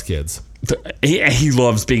loves kids. He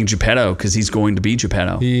loves being Geppetto because he's going to be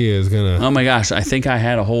Geppetto. He is gonna. Oh my gosh. I think I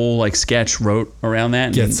had a whole like sketch wrote around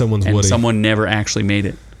that. Get someone's and Woody. someone never actually made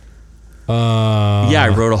it. Yeah, I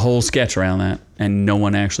wrote a whole sketch around that and no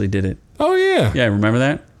one actually did it. Oh yeah. Yeah, remember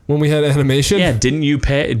that? When we had animation. Yeah, didn't you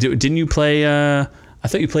play I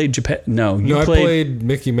thought you played Geppetto. No, you No, I played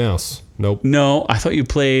Mickey Mouse. Nope. No, I thought you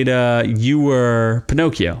played you were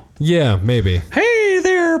Pinocchio. Yeah, maybe. Hey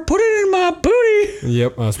there, put it in my booty.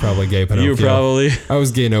 Yep, I was probably gay Pinocchio. You were probably I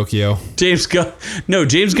was gay Pinocchio. James Gunn. No,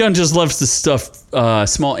 James Gunn just loves to stuff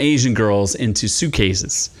small Asian girls into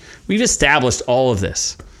suitcases. We've established all of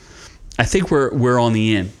this. I think we're on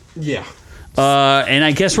the in. Yeah. And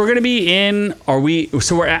I guess we're gonna be in. Are we?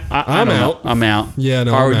 So we're. I'm out. I'm out. Yeah,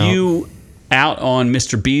 no, Are I'm out. you out on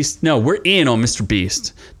Mr. Beast? No, we're in on Mr.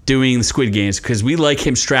 Beast doing the Squid Games because we like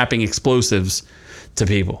him strapping explosives to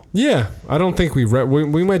people. Yeah, I don't think we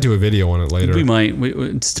might do a video on it later. We might.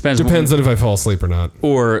 It depends. Depends on if I fall asleep or not,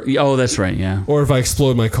 Or that's right. Yeah. or if I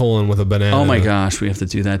explode my colon with a banana. Oh my in it. gosh, we have to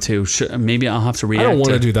do that too. Maybe I'll have to I react. don't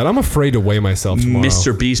want to do that. I'm afraid to weigh myself tomorrow.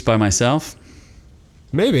 Mr. Beast by myself.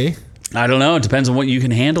 Maybe. I don't know. It depends on what you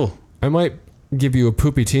can handle. I might give you a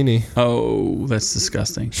poopy teeny. Oh, that's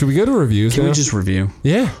disgusting. Should we go to reviews Can now? we just review?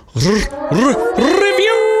 Yeah.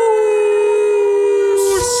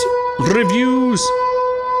 Reviews.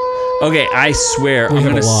 Okay, I swear I'm have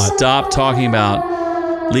going a to lot. stop talking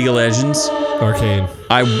about League of Legends. Arcane.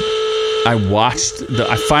 I watched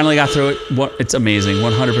I finally got through it. It's amazing.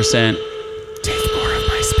 100%. Take more of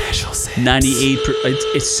my special sips. 98.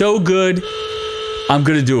 It's so good. I'm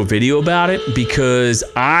going to do a video about it because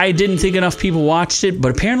I didn't think enough people watched it, but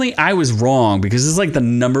apparently I was wrong because it's like the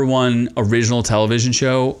 #1 original television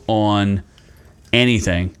show on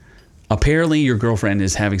anything. Apparently your girlfriend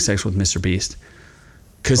is having sex with Mr. Beast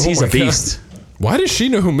because he's my a beast. God. Why does she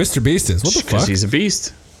know who Mr. Beast is? What the Because fuck? he's a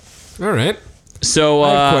beast. All right. So I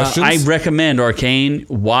have I questions. recommend Arcane.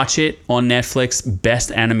 Watch it on Netflix.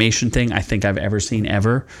 Best animation thing I think I've ever seen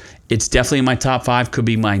ever. It's definitely in my top 5. Could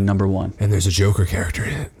be my #1. And there's a Joker character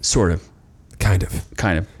in it. Sort of. Kind of.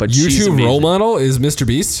 But she's YouTube amazing. role model is Mr.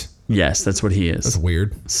 Beast? Yes, that's what he is. That's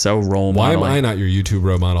weird. So role Why am model. I not your YouTube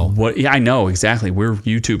role model? What? Yeah, I know exactly. We're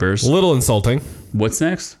YouTubers. A little insulting. What's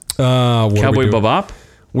next? What are we Cowboy doing? Bebop.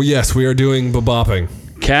 Well, yes, we are doing Bebopping.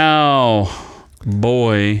 Cowboy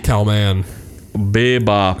Cowman.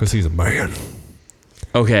 Bebop. Because he's a man.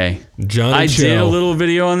 Okay. Johnny I Cho. did a little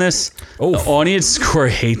video on this. Oh. The audience score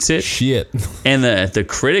hates it, Shit. and the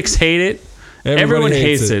critics hate it. Everybody Everyone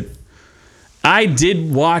hates hates it. I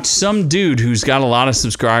did watch some dude who's got a lot of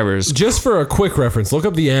subscribers. Just for a quick reference, look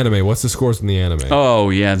up the anime. What's the scores in the anime?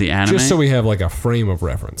 Oh, yeah, the anime. Just so we have like a frame of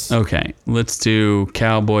reference. Okay, let's do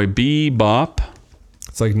Cowboy Bebop.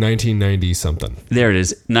 It's like 1990 something. There it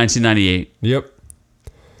is, 1998. Yep.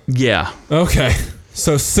 Yeah. Okay.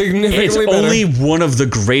 So significantly It's better. only one of the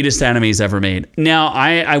greatest animes ever made. Now,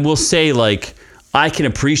 I will say, like, I can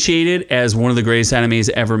appreciate it as one of the greatest animes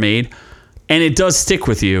ever made, and it does stick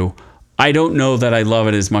with you. I don't know that I love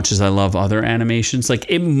it as much as I love other animations. Like,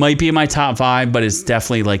 it might be in my top 5, but it's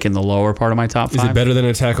definitely, like, in the lower part of my top 5. Is it better than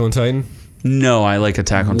Attack on Titan? No, I like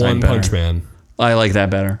Attack on Titan One better. Punch Man. I like that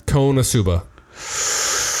better. Konosuba.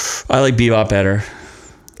 I like Bebop better.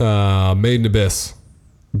 Made in Abyss.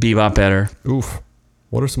 Bebop better. Oof.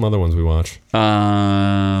 What are some other ones we watch?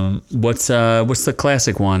 What's the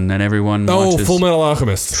classic one that everyone Oh, watches? Full Metal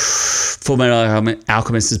Alchemist. Full Metal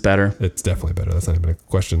Alchemist is better. It's definitely better. That's not even a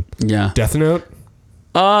question. Yeah. Death Note?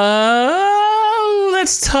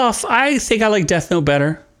 That's tough. I think I like Death Note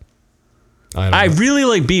better. I don't know. really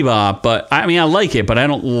like Bebop, but I mean I like it, but I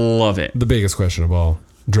don't love it. The biggest question of all.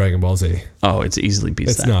 Dragon Ball Z. Oh, it's easily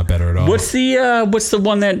beats It's that. not better at all. What's the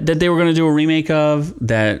one that they were gonna do a remake of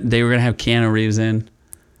that they were gonna have Keanu Reeves in?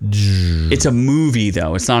 It's a movie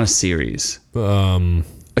though. It's not a series.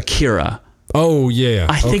 Akira. Oh, yeah.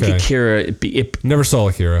 I think okay. Akira. Never saw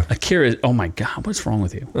Akira. Akira. Oh my God, what's wrong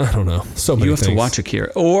with you? I don't know. So many You have things. to watch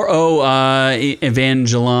Akira. Or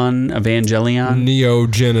Evangelion. Neo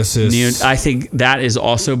Genesis. I think that is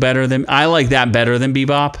also better than. I like that better than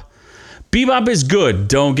Bebop. Bebop is good.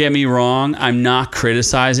 Don't get me wrong. I'm not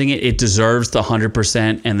criticizing it. It deserves the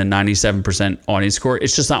 100% and the 97% audience score.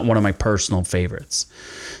 It's just not one of my personal favorites.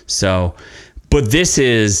 So, but this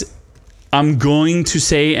is, I'm going to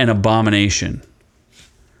say, an abomination.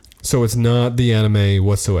 So it's not the anime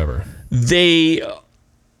whatsoever.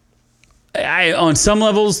 On some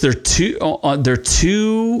levels they're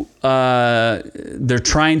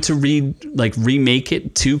trying to remake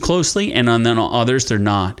it too closely, and on others they're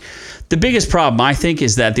not. The biggest problem I think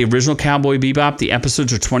is that the original Cowboy Bebop, the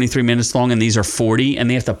episodes are 23 minutes long and these are 40, and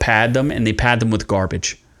they have to pad them, and they pad them with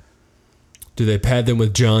garbage. Do they pad them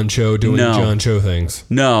with John Cho doing No. John Cho things?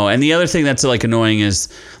 No, and the other thing that's like annoying is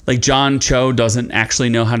like John Cho doesn't actually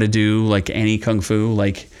know how to do like any kung fu.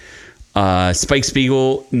 Like Spike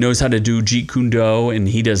Spiegel knows how to do Jeet Kune Do, and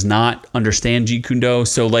he does not understand Jeet Kune Do.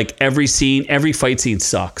 So like every fight scene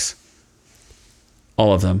sucks.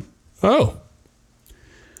 All of them. Oh.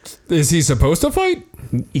 Is he supposed to fight?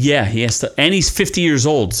 Yeah, he has to, and he's 50 years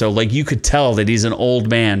old. So like you could tell that he's an old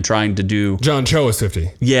man trying to do. John Cho is 50.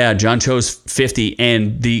 Yeah, John Cho's 50,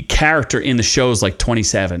 and the character in the show is like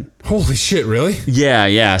 27. Holy shit, really?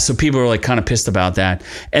 Yeah. So people are like kind of pissed about that.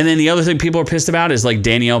 And then the other thing people are pissed about is like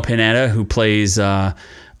Danielle Pineda, who plays Faye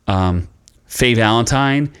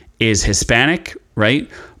Valentine, is Hispanic, right?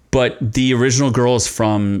 But the original girl is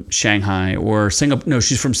from Shanghai or Singapore. No,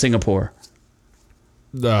 she's from Singapore.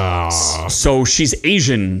 So she's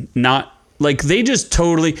Asian, not like they just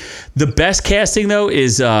totally. The best casting though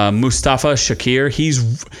is Mustafa Shakir.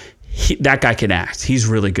 That guy can act. He's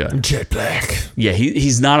really good. Jet Black. Yeah,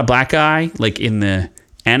 he's not a black guy like in the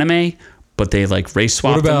anime, but they like race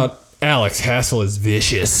swapped What him. about Alex Hassel is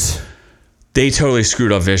vicious? They totally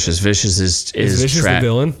screwed up Vicious. Vicious is Vicious the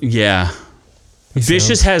villain? Yeah.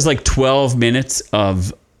 Vicious has like 12 minutes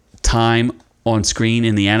of time on screen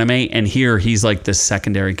in the anime, and here he's like the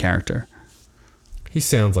secondary character. He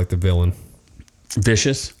sounds like the villain.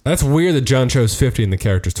 Vicious? That's weird that John chose 50 and the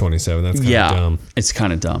character's 27. That's kind of dumb. It's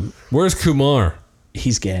kind of dumb. Where's Kumar?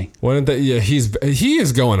 He's gay. He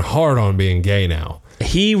is going hard on being gay now.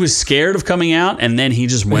 He was scared of coming out, and then he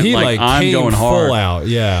just went I'm came going hard. Full out,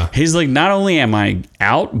 yeah. He's like, not only am I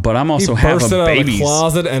out, but I'm also having babies. He bursted out of the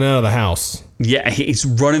closet and out of the house. Yeah, he's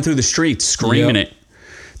running through the streets screaming it.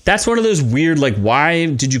 That's one of those weird, like, why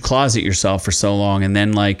did you closet yourself for so long, and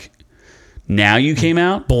then like now you came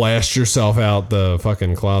out? Blast yourself out the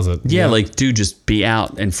fucking closet. Yeah, like, dude, just be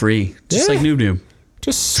out and free, just like Noob Noob.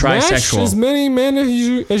 Just smash trisexual. As many men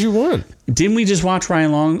as you want. Didn't we just watch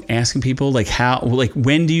Ryan Long asking people like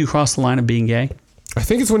when do you cross the line of being gay? I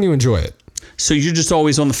think it's when you enjoy it. So you're just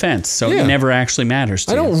always on the fence. So it never actually matters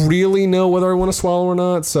to you. I don't really know whether I want to swallow or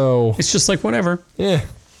not. So it's just like whatever. Yeah.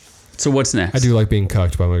 So what's next? I do like being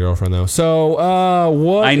cucked by my girlfriend though. So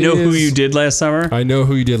what? I know who you did last summer. I know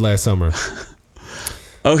who you did last summer.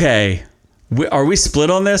 Okay, are we split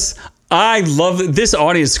on this? I love this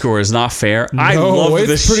audience score is not fair. I love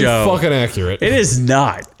this show. It's pretty fucking accurate. It is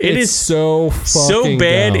not. It's so fucking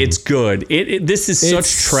bad. dumb. It's good. This is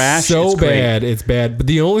such trash. So it's bad. It's bad. But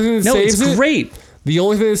the only thing that saves it. No, it's great. The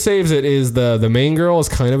only thing that saves it is the main girl is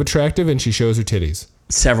kind of attractive and she shows her titties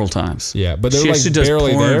several times. Yeah, but they're she like does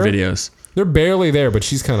barely porn there. Videos. They're barely there, but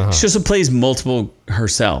she's kind of hot. She also plays multiple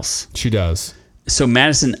herself. She does. So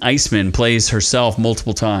Madison Iceman plays herself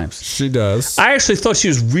multiple times. She does. I actually thought she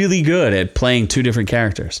was really good at playing two different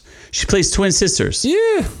characters. She plays twin sisters.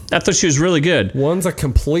 Yeah. I thought she was really good. One's a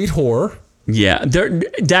complete whore. Yeah.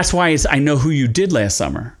 That's why I know who you did last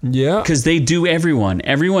summer. Yeah. Because they do everyone.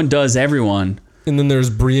 Everyone does everyone. And then there's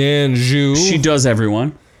Brienne Zhu. She does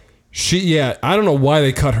everyone. I don't know why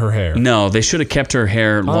they cut her hair. No, they should have kept her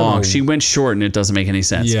hair long. She went short and it doesn't make any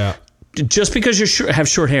sense. Yeah. Just because you have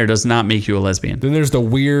short hair does not make you a lesbian. Then there's the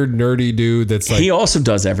weird nerdy dude that's like... He also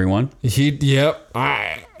does everyone.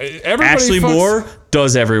 Ashley Moore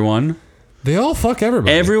does everyone. They all fuck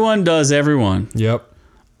everybody. Everyone does everyone. Yep.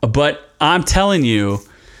 But I'm telling you,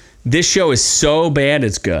 this show is so bad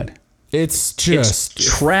it's good. It's just...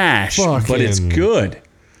 It's trash, but it's good.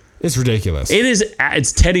 It's ridiculous.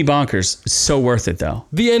 It's Teddy Bonkers. It's so worth it, though.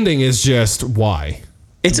 The ending is just why.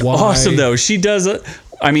 It's awesome, though. She does it.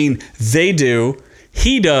 I mean, they do.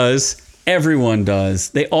 He does. Everyone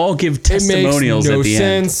does. They all give testimonials at the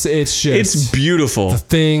end. It's just... It's beautiful. The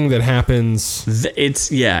thing that happens.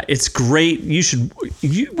 It's great.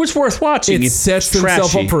 It's worth watching. It sets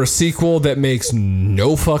themselves up for a sequel that makes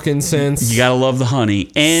no fucking sense. You gotta love the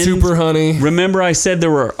honey. And super honey. Remember I said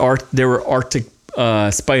there were Arctic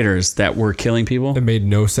spiders that were killing people? It made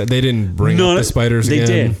no sense. They didn't bring up the spiders again. They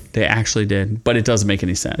did. They actually did. But it doesn't make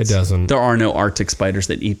any sense. It doesn't. There are no Arctic spiders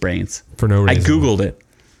that eat brains. For no reason. I Googled it.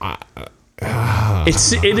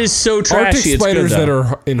 It is so trashy. Arctic spiders that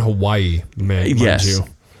are in Hawaii, mind you.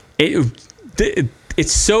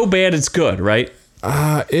 It's so bad it's good, right?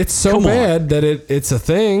 It's so bad that it's a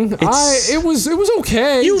thing. It was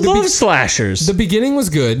okay. You love slashers. The beginning was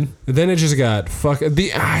good. Then it just got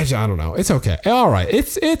I don't know. It's okay. All right.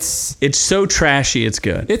 It's so trashy. It's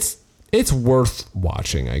good. It's worth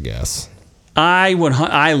watching, I guess. I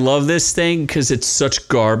love this thing because it's such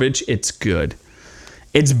garbage. It's good.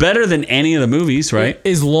 It's better than any of the movies, right?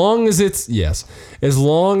 As long as it's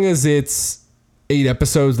 8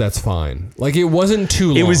 episodes, that's fine. Like, it wasn't too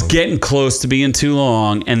long. It was getting close to being too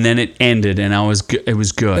long, and then it ended, and it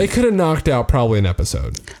was good. They could have knocked out probably an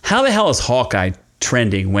episode. How the hell is Hawkeye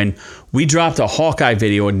trending when we dropped a Hawkeye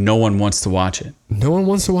video and no one wants to watch it? No one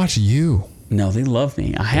wants to watch you. No, they love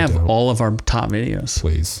me. I have all of our top videos.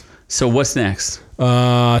 Please. So what's next?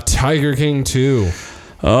 Tiger King 2.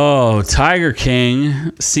 Oh, Tiger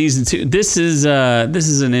King season 2. This is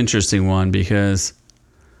an interesting one because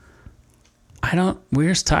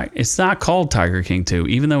where's Tiger? It's not called Tiger King 2,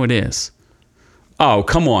 even though it is. Oh,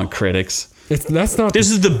 come on, critics. This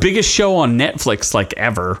is the biggest show on Netflix like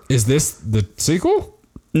ever. Is this the sequel?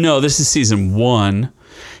 No, this is season 1.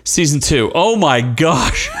 Season 2. Oh my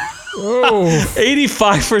gosh. Oh.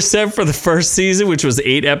 85% for the first season, which was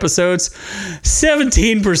 8 episodes.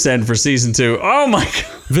 17% for season 2. Oh my god.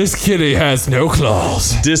 This kitty has no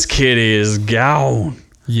claws. This kitty is gone.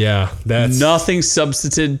 Yeah, that's nothing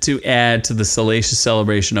substantive to add to the salacious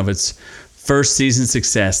celebration of its first season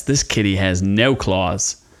success. This kitty has no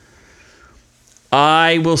claws.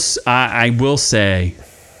 I will say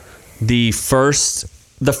the first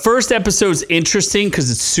The first episode's interesting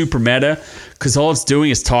because it's super meta, because all it's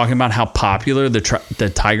doing is talking about how popular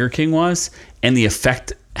the Tiger King was and the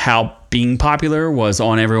effect how being popular was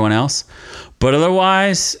on everyone else. But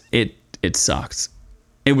otherwise, it sucked.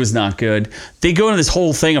 It was not good. They go into this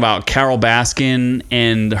whole thing about Carol Baskin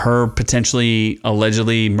and her potentially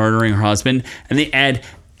allegedly murdering her husband, and they add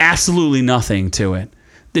absolutely nothing to it.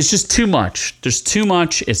 There's just too much. There's too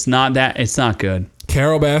much. It's not good.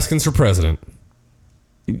 Carol Baskin's for president.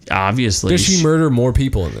 Obviously. Does she murder more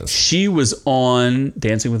people in this? She was on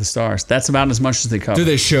Dancing with the Stars. That's about as much as they cover. Do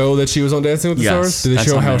they show that she was on Dancing with the Stars? Do they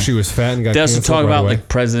show how she was fat and got They also canceled talk about away? like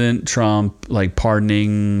President Trump like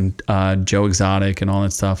pardoning Joe Exotic and all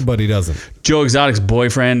that stuff. But he doesn't. Joe Exotic's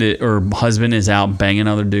boyfriend or husband is out banging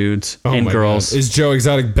other dudes and girls. God. Is Joe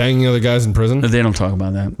Exotic banging other guys in prison? They don't talk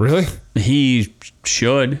about that. Really? He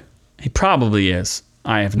should. He probably is.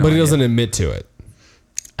 I have no idea. But he doesn't admit to it.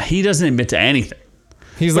 He doesn't admit to anything.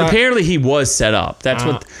 He's But not, apparently he was set up. That's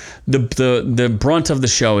what the brunt of the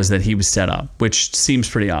show is, that he was set up, which seems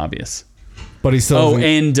pretty obvious. but he still. Oh,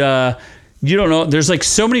 doesn't- and you don't know. There's like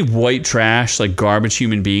so many white trash, like garbage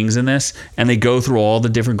human beings in this, and they go through all the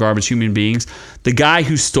different garbage human beings. The guy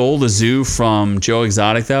who stole the zoo from Joe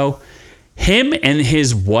Exotic, though, him and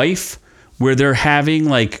his wife, where they're having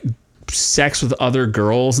like sex with other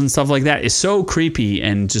girls and stuff like that, is so creepy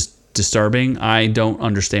and just disturbing. I don't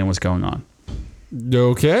understand what's going on.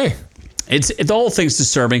 Okay. The whole thing's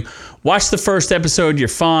disturbing. Watch the first episode. You're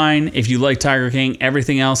fine. If you like Tiger King,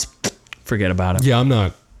 everything else, forget about it. Yeah, I'm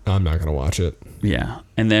not gonna watch it. Yeah.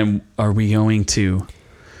 And then are we going to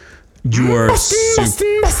your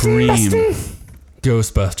Supreme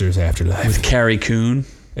Ghostbusters Afterlife. with Carrie Coon?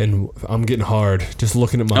 And I'm getting hard just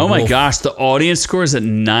looking at my. Oh my wolf. gosh, the audience score is at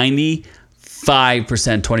 95%,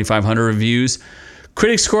 2,500 reviews.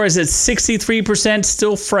 Critic score is at 63%,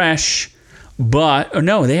 still fresh. But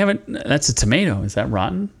no, they haven't. That's a tomato. Is that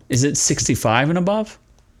rotten? Is it 65 and above?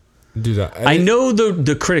 Dude, I know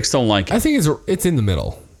the critics don't like it. I think it's in the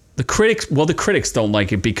middle. The critics don't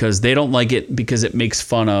like it because they don't like it because it makes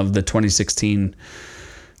fun of the 2016.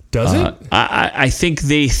 Does it? I think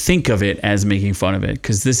they think of it as making fun of it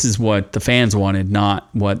because this is what the fans wanted, not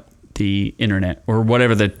what the internet or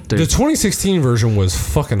whatever the 2016 version was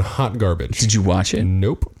fucking hot garbage. Did you watch it?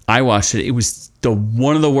 Nope. I watched it. It was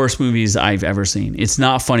one of the worst movies I've ever seen. It's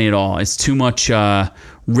not funny at all. It's too much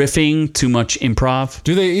riffing, too much improv.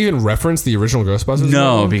 Do they even reference the original Ghostbusters?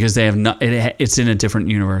 No, because they have not. It's in a different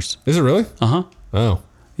universe. Is it really? Uh-huh. Oh.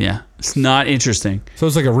 Yeah. It's not interesting. So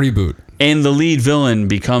it's like a reboot. And the lead villain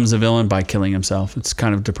becomes a villain by killing himself. It's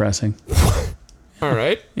kind of depressing. All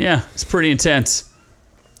right. Yeah, it's pretty intense.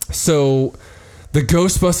 So the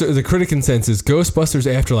critic consensus, Ghostbusters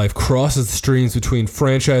Afterlife crosses the streams between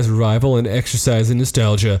franchise revival and exercise in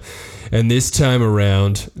nostalgia. And this time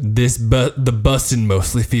around, the bustin'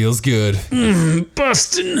 mostly feels good.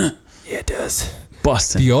 Bustin'. Yeah, it does.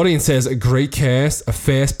 Bustin'. The audience has a great cast, a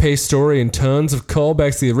fast-paced story, and tons of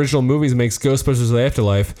callbacks to the original movies makes Ghostbusters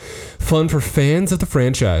Afterlife fun for fans of the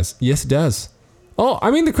franchise. Yes, it does. Oh,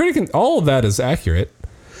 I mean, all of that is accurate.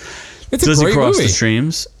 It's Does a great it cross movie. the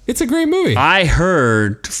streams? It's a great movie. I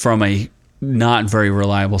heard from a not very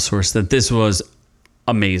reliable source that this was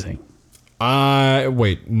amazing.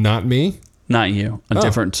 Wait, not me? Not you. A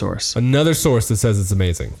different source. Another source that says it's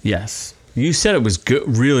amazing. Yes. You said it was good,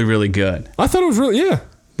 really, really good. I thought it was really, yeah.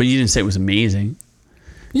 But you didn't say it was amazing.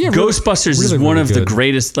 Yeah, Ghostbusters really, is one really of the good.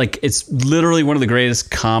 greatest, like, it's literally one of the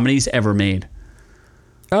greatest comedies ever made.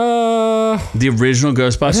 The original I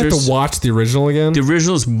Ghostbusters. have to watch the original again. The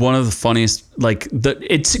original is one of the funniest,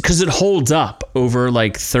 it's because it holds up over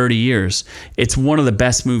like 30 years. It's one of the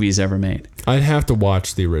best movies ever made. I'd have to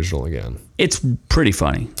watch the original again. It's pretty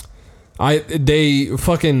funny. They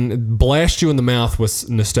fucking blast you in the mouth with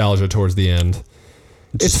nostalgia towards the end.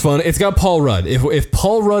 It's fun. It's got Paul Rudd. If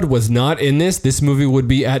Paul Rudd was not in this movie would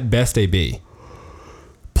be at best a B.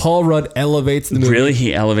 Paul Rudd elevates the movie. Really?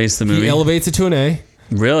 He elevates the movie? He elevates it to an A.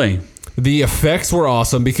 Really? The effects were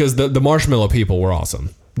awesome because the marshmallow people were awesome.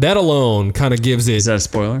 That alone kind of gives it. Is that a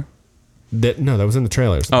spoiler? No, that was in the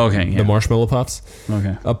trailers. Oh, okay, yeah. The marshmallow pups.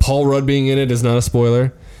 Okay. Paul Rudd being in it is not a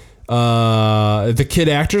spoiler. The kid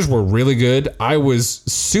actors were really good. I was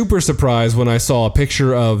super surprised when I saw a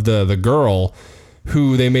picture of the girl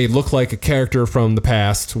who they made look like a character from the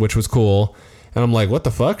past, which was cool. And I'm like, what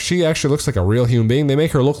the fuck? She actually looks like a real human being. They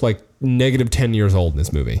make her look like negative 10 years old in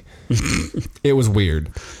this movie. It was weird.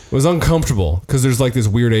 It was uncomfortable because there's like this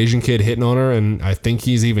weird Asian kid hitting on her, and I think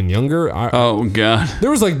he's even younger. Oh, God. There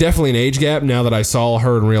was like definitely an age gap now that I saw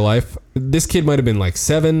her in real life. This kid might have been like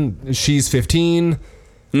 7. She's 15.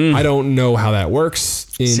 I don't know how that works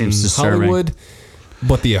in Seems disturbing. Hollywood.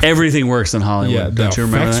 but everything works in Hollywood. yeah, Don't the you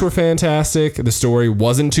remember effects that? were fantastic. The story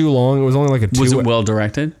wasn't too long. It was only like a 2. Was it well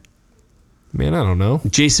directed? Man, I don't know.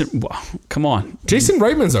 Jason, come on. Jason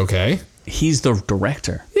Reitman's okay. He's the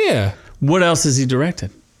director. Yeah. What else has he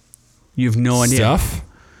directed? You have no idea. Stuff.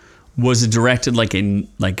 Was it directed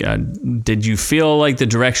did you feel like the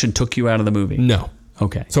direction took you out of the movie? No.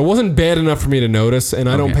 Okay. So it wasn't bad enough for me to notice, and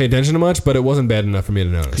I don't Okay. pay attention to much, but it wasn't bad enough for me to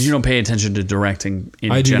notice. You don't pay attention to directing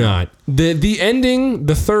in I do general. not. The ending,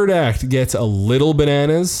 the third act gets a little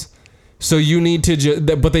bananas, so you need to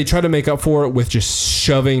but they try to make up for it with just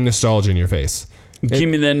shoving nostalgia in your face. Give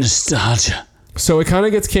me that nostalgia. So it kind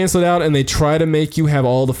of gets canceled out, and they try to make you have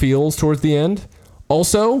all the feels towards the end.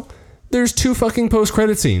 Also, there's 2 fucking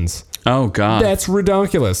post-credit scenes. Oh, God. That's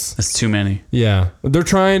ridiculous. That's too many. Yeah. They're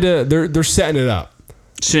trying to, they're setting it up.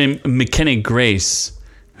 So McKenna Grace,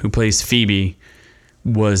 who plays Phoebe,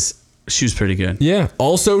 she was pretty good. Yeah.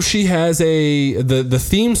 Also, she has the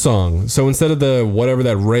theme song. So instead of the whatever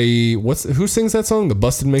that Ray, who sings that song? The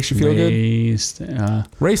Busted Makes You Feel Good?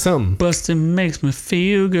 Ray something. Busted makes me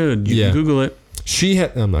feel good. You can Google it.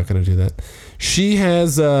 I'm not going to do that. She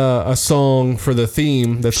has a song for the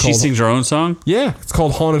theme that's She sings her own song? Yeah, it's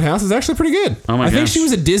called Haunted House. It's actually pretty good. Oh my I think gosh. she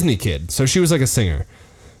was a Disney kid, so she was like a singer.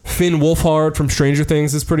 Finn Wolfhard from Stranger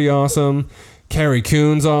Things is pretty awesome. Carrie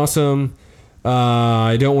Coon's awesome.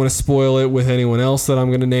 I don't want to spoil it with anyone else that I'm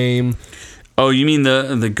going to name. Oh, you mean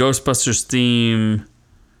the Ghostbusters theme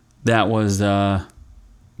that was...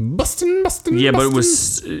 Bustin'. Yeah, but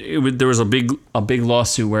there was a big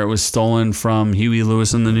lawsuit where it was stolen from Huey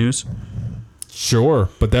Lewis in the News. Sure,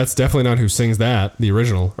 but that's definitely not who sings that, the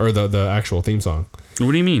original, or the actual theme song.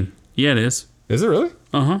 What do you mean? Yeah, it is. Is it really?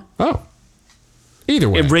 Uh-huh. Oh. Either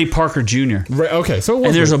way. Ray Parker Jr. Right, okay, so it was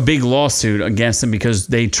And there's a big lawsuit against him because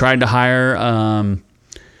they tried to hire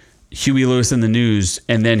Huey Lewis in the News,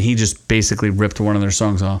 and then he just basically ripped one of their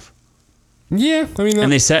songs off. Yeah, I mean...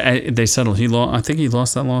 And they settled. I think he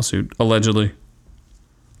lost that lawsuit, allegedly.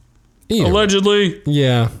 Allegedly.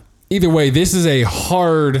 Yeah. Either way, this is a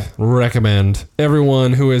hard recommend.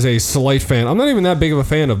 Everyone who is a slight fan... I'm not even that big of a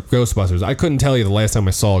fan of Ghostbusters. I couldn't tell you the last time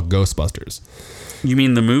I saw Ghostbusters. You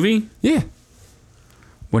mean the movie? Yeah.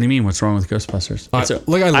 What do you mean? What's wrong with Ghostbusters?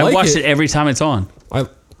 I watch it every time it's on.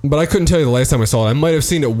 But I couldn't tell you the last time I saw it. I might have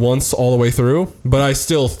seen it once all the way through, but I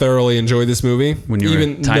still thoroughly enjoyed this movie. When you were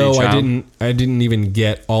even a tiny though child? I didn't even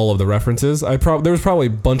get all of the references. There was probably a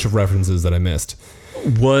bunch of references that I missed.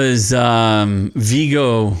 Was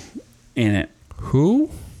Vigo in it? Who?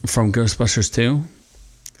 From Ghostbusters 2?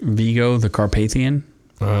 Vigo the Carpathian?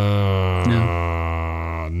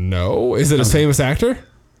 No. Is it a famous actor?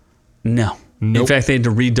 No. Nope. In fact, they had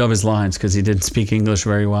to redub his lines because he didn't speak English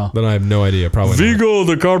very well. Then I have no idea. Probably not. Vigo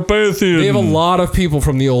the Carpathian. They have a lot of people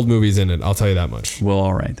from the old movies in it. I'll tell you that much. Well,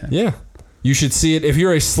 all right then. Yeah. You should see it. If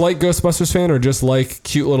you're a slight Ghostbusters fan or just like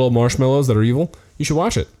cute little marshmallows that are evil, you should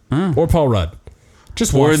watch it. Or Paul Rudd.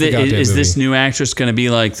 Just watch the goddamn is movie. this new actress going to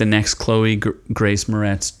be like the next Chloe Grace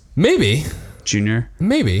Moretz Maybe. Jr.?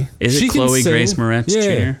 Maybe. Is She it can Chloe sing. Grace Moretz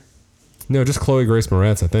Yeah. Jr.? No, just Chloe Grace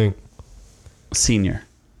Moretz, I think. Senior.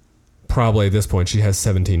 Probably at this point. She has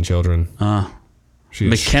 17 children. She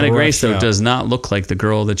is McKenna Grace, stretched though, out. does not look like the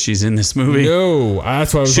girl that she's in this movie. No,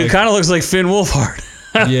 that's why I was She like, kind of looks like Finn Wolfhard.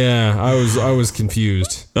 yeah, I was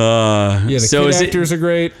confused. Yeah, Yeah, the kid actors are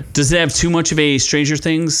great. Does it have too much of a Stranger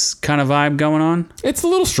Things kind of vibe going on? It's a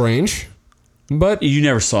little strange, but You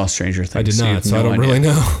never saw Stranger Things. I did you not, have so no I don't idea. really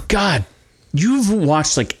know. God, you've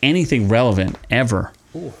watched like anything relevant ever.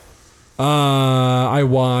 I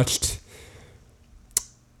watched.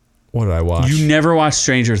 What did I watch? You never watched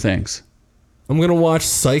Stranger Things. I'm gonna watch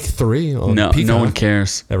Psych 3 on No, Peacock. no one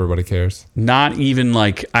cares. Everybody cares. Not even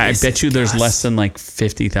like I Yes, bet you there's yes. less than like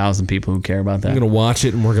 50,000 people who care about I'm that. gonna watch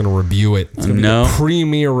it and we're gonna review it. It's gonna No. be the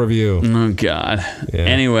premiere review. Oh God. Yeah.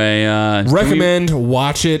 Anyway, Recommend,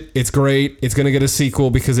 watch it. It's great. It's gonna get a sequel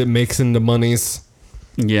because it makes into monies.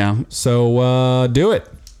 Yeah. So do it.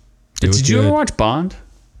 Did you ever watch Bond?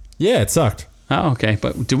 Yeah, it sucked. Oh, okay.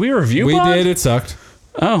 But did we review We Bond? did. It sucked.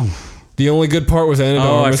 Oh, The only good part was Anna de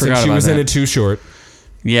Oh, I Armas, forgot and she about was in that. it too short.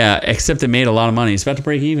 yeah. Except it made a lot of money. It's about to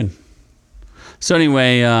break even. So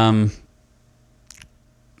anyway,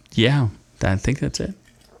 yeah. I think that's it.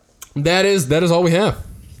 That is all we have.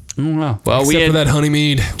 Oh, wow. Well, Except we had. for that honey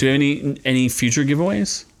mead. Do you have any future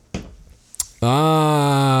giveaways?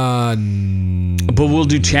 But But we'll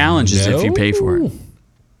do challenges if you pay for it.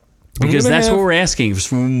 Because gonna that's have- what we're asking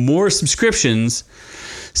for more subscriptions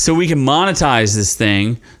so we can monetize this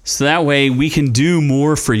thing. So that way we can do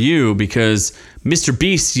more for you because Mr.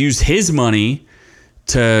 Beast used his money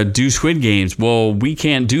to do Squid Games. Well, we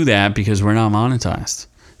can't do that because we're not monetized.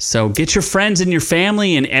 So get your friends and your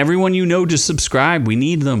family and everyone you know to subscribe. We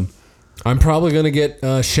need them. I'm probably going to get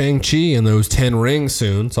Shang-Chi and those 10 rings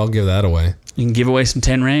soon, so I'll give that away. You can give away some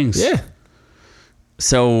 10 rings. Yeah.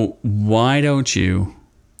 So why don't you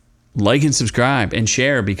like and subscribe and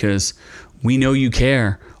share, because we know you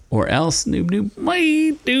care, or else Noob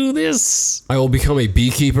might do this. I will become a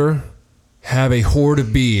beekeeper, have a horde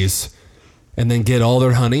of bees, and then get all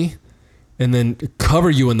their honey, and then cover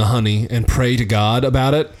you in the honey and pray to God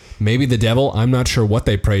about it. Maybe the devil. I'm not sure what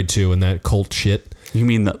they prayed to in that cult shit. You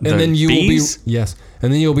mean the and then you bees? will be yes,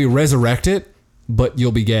 and then you'll be resurrected, but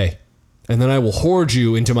you'll be gay, and then I will hoard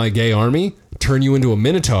you into my gay army, turn you into a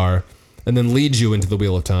minotaur, and then lead you into the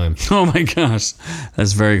Wheel of Time. Oh my gosh,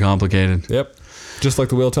 that's very complicated. Yep, just like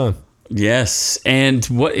the Wheel of Time. Yes, and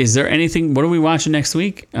what is there anything? What are we watching next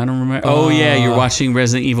week? I don't remember. Oh yeah, you're watching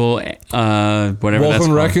Resident Evil. Whatever. Welcome that's to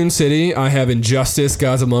called. Raccoon City. I have Injustice: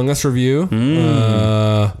 Gods Among Us review.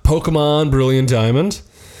 Pokemon Brilliant Diamond.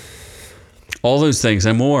 All those things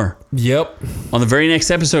and more. Yep. On the very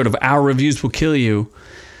next episode of Our Reviews Will Kill You.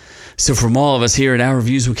 So from all of us here at Our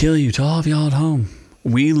Reviews Will Kill You to all of y'all at home,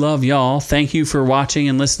 we love y'all. Thank you for watching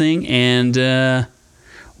and listening, and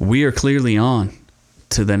we are clearly on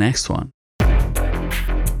to the next one.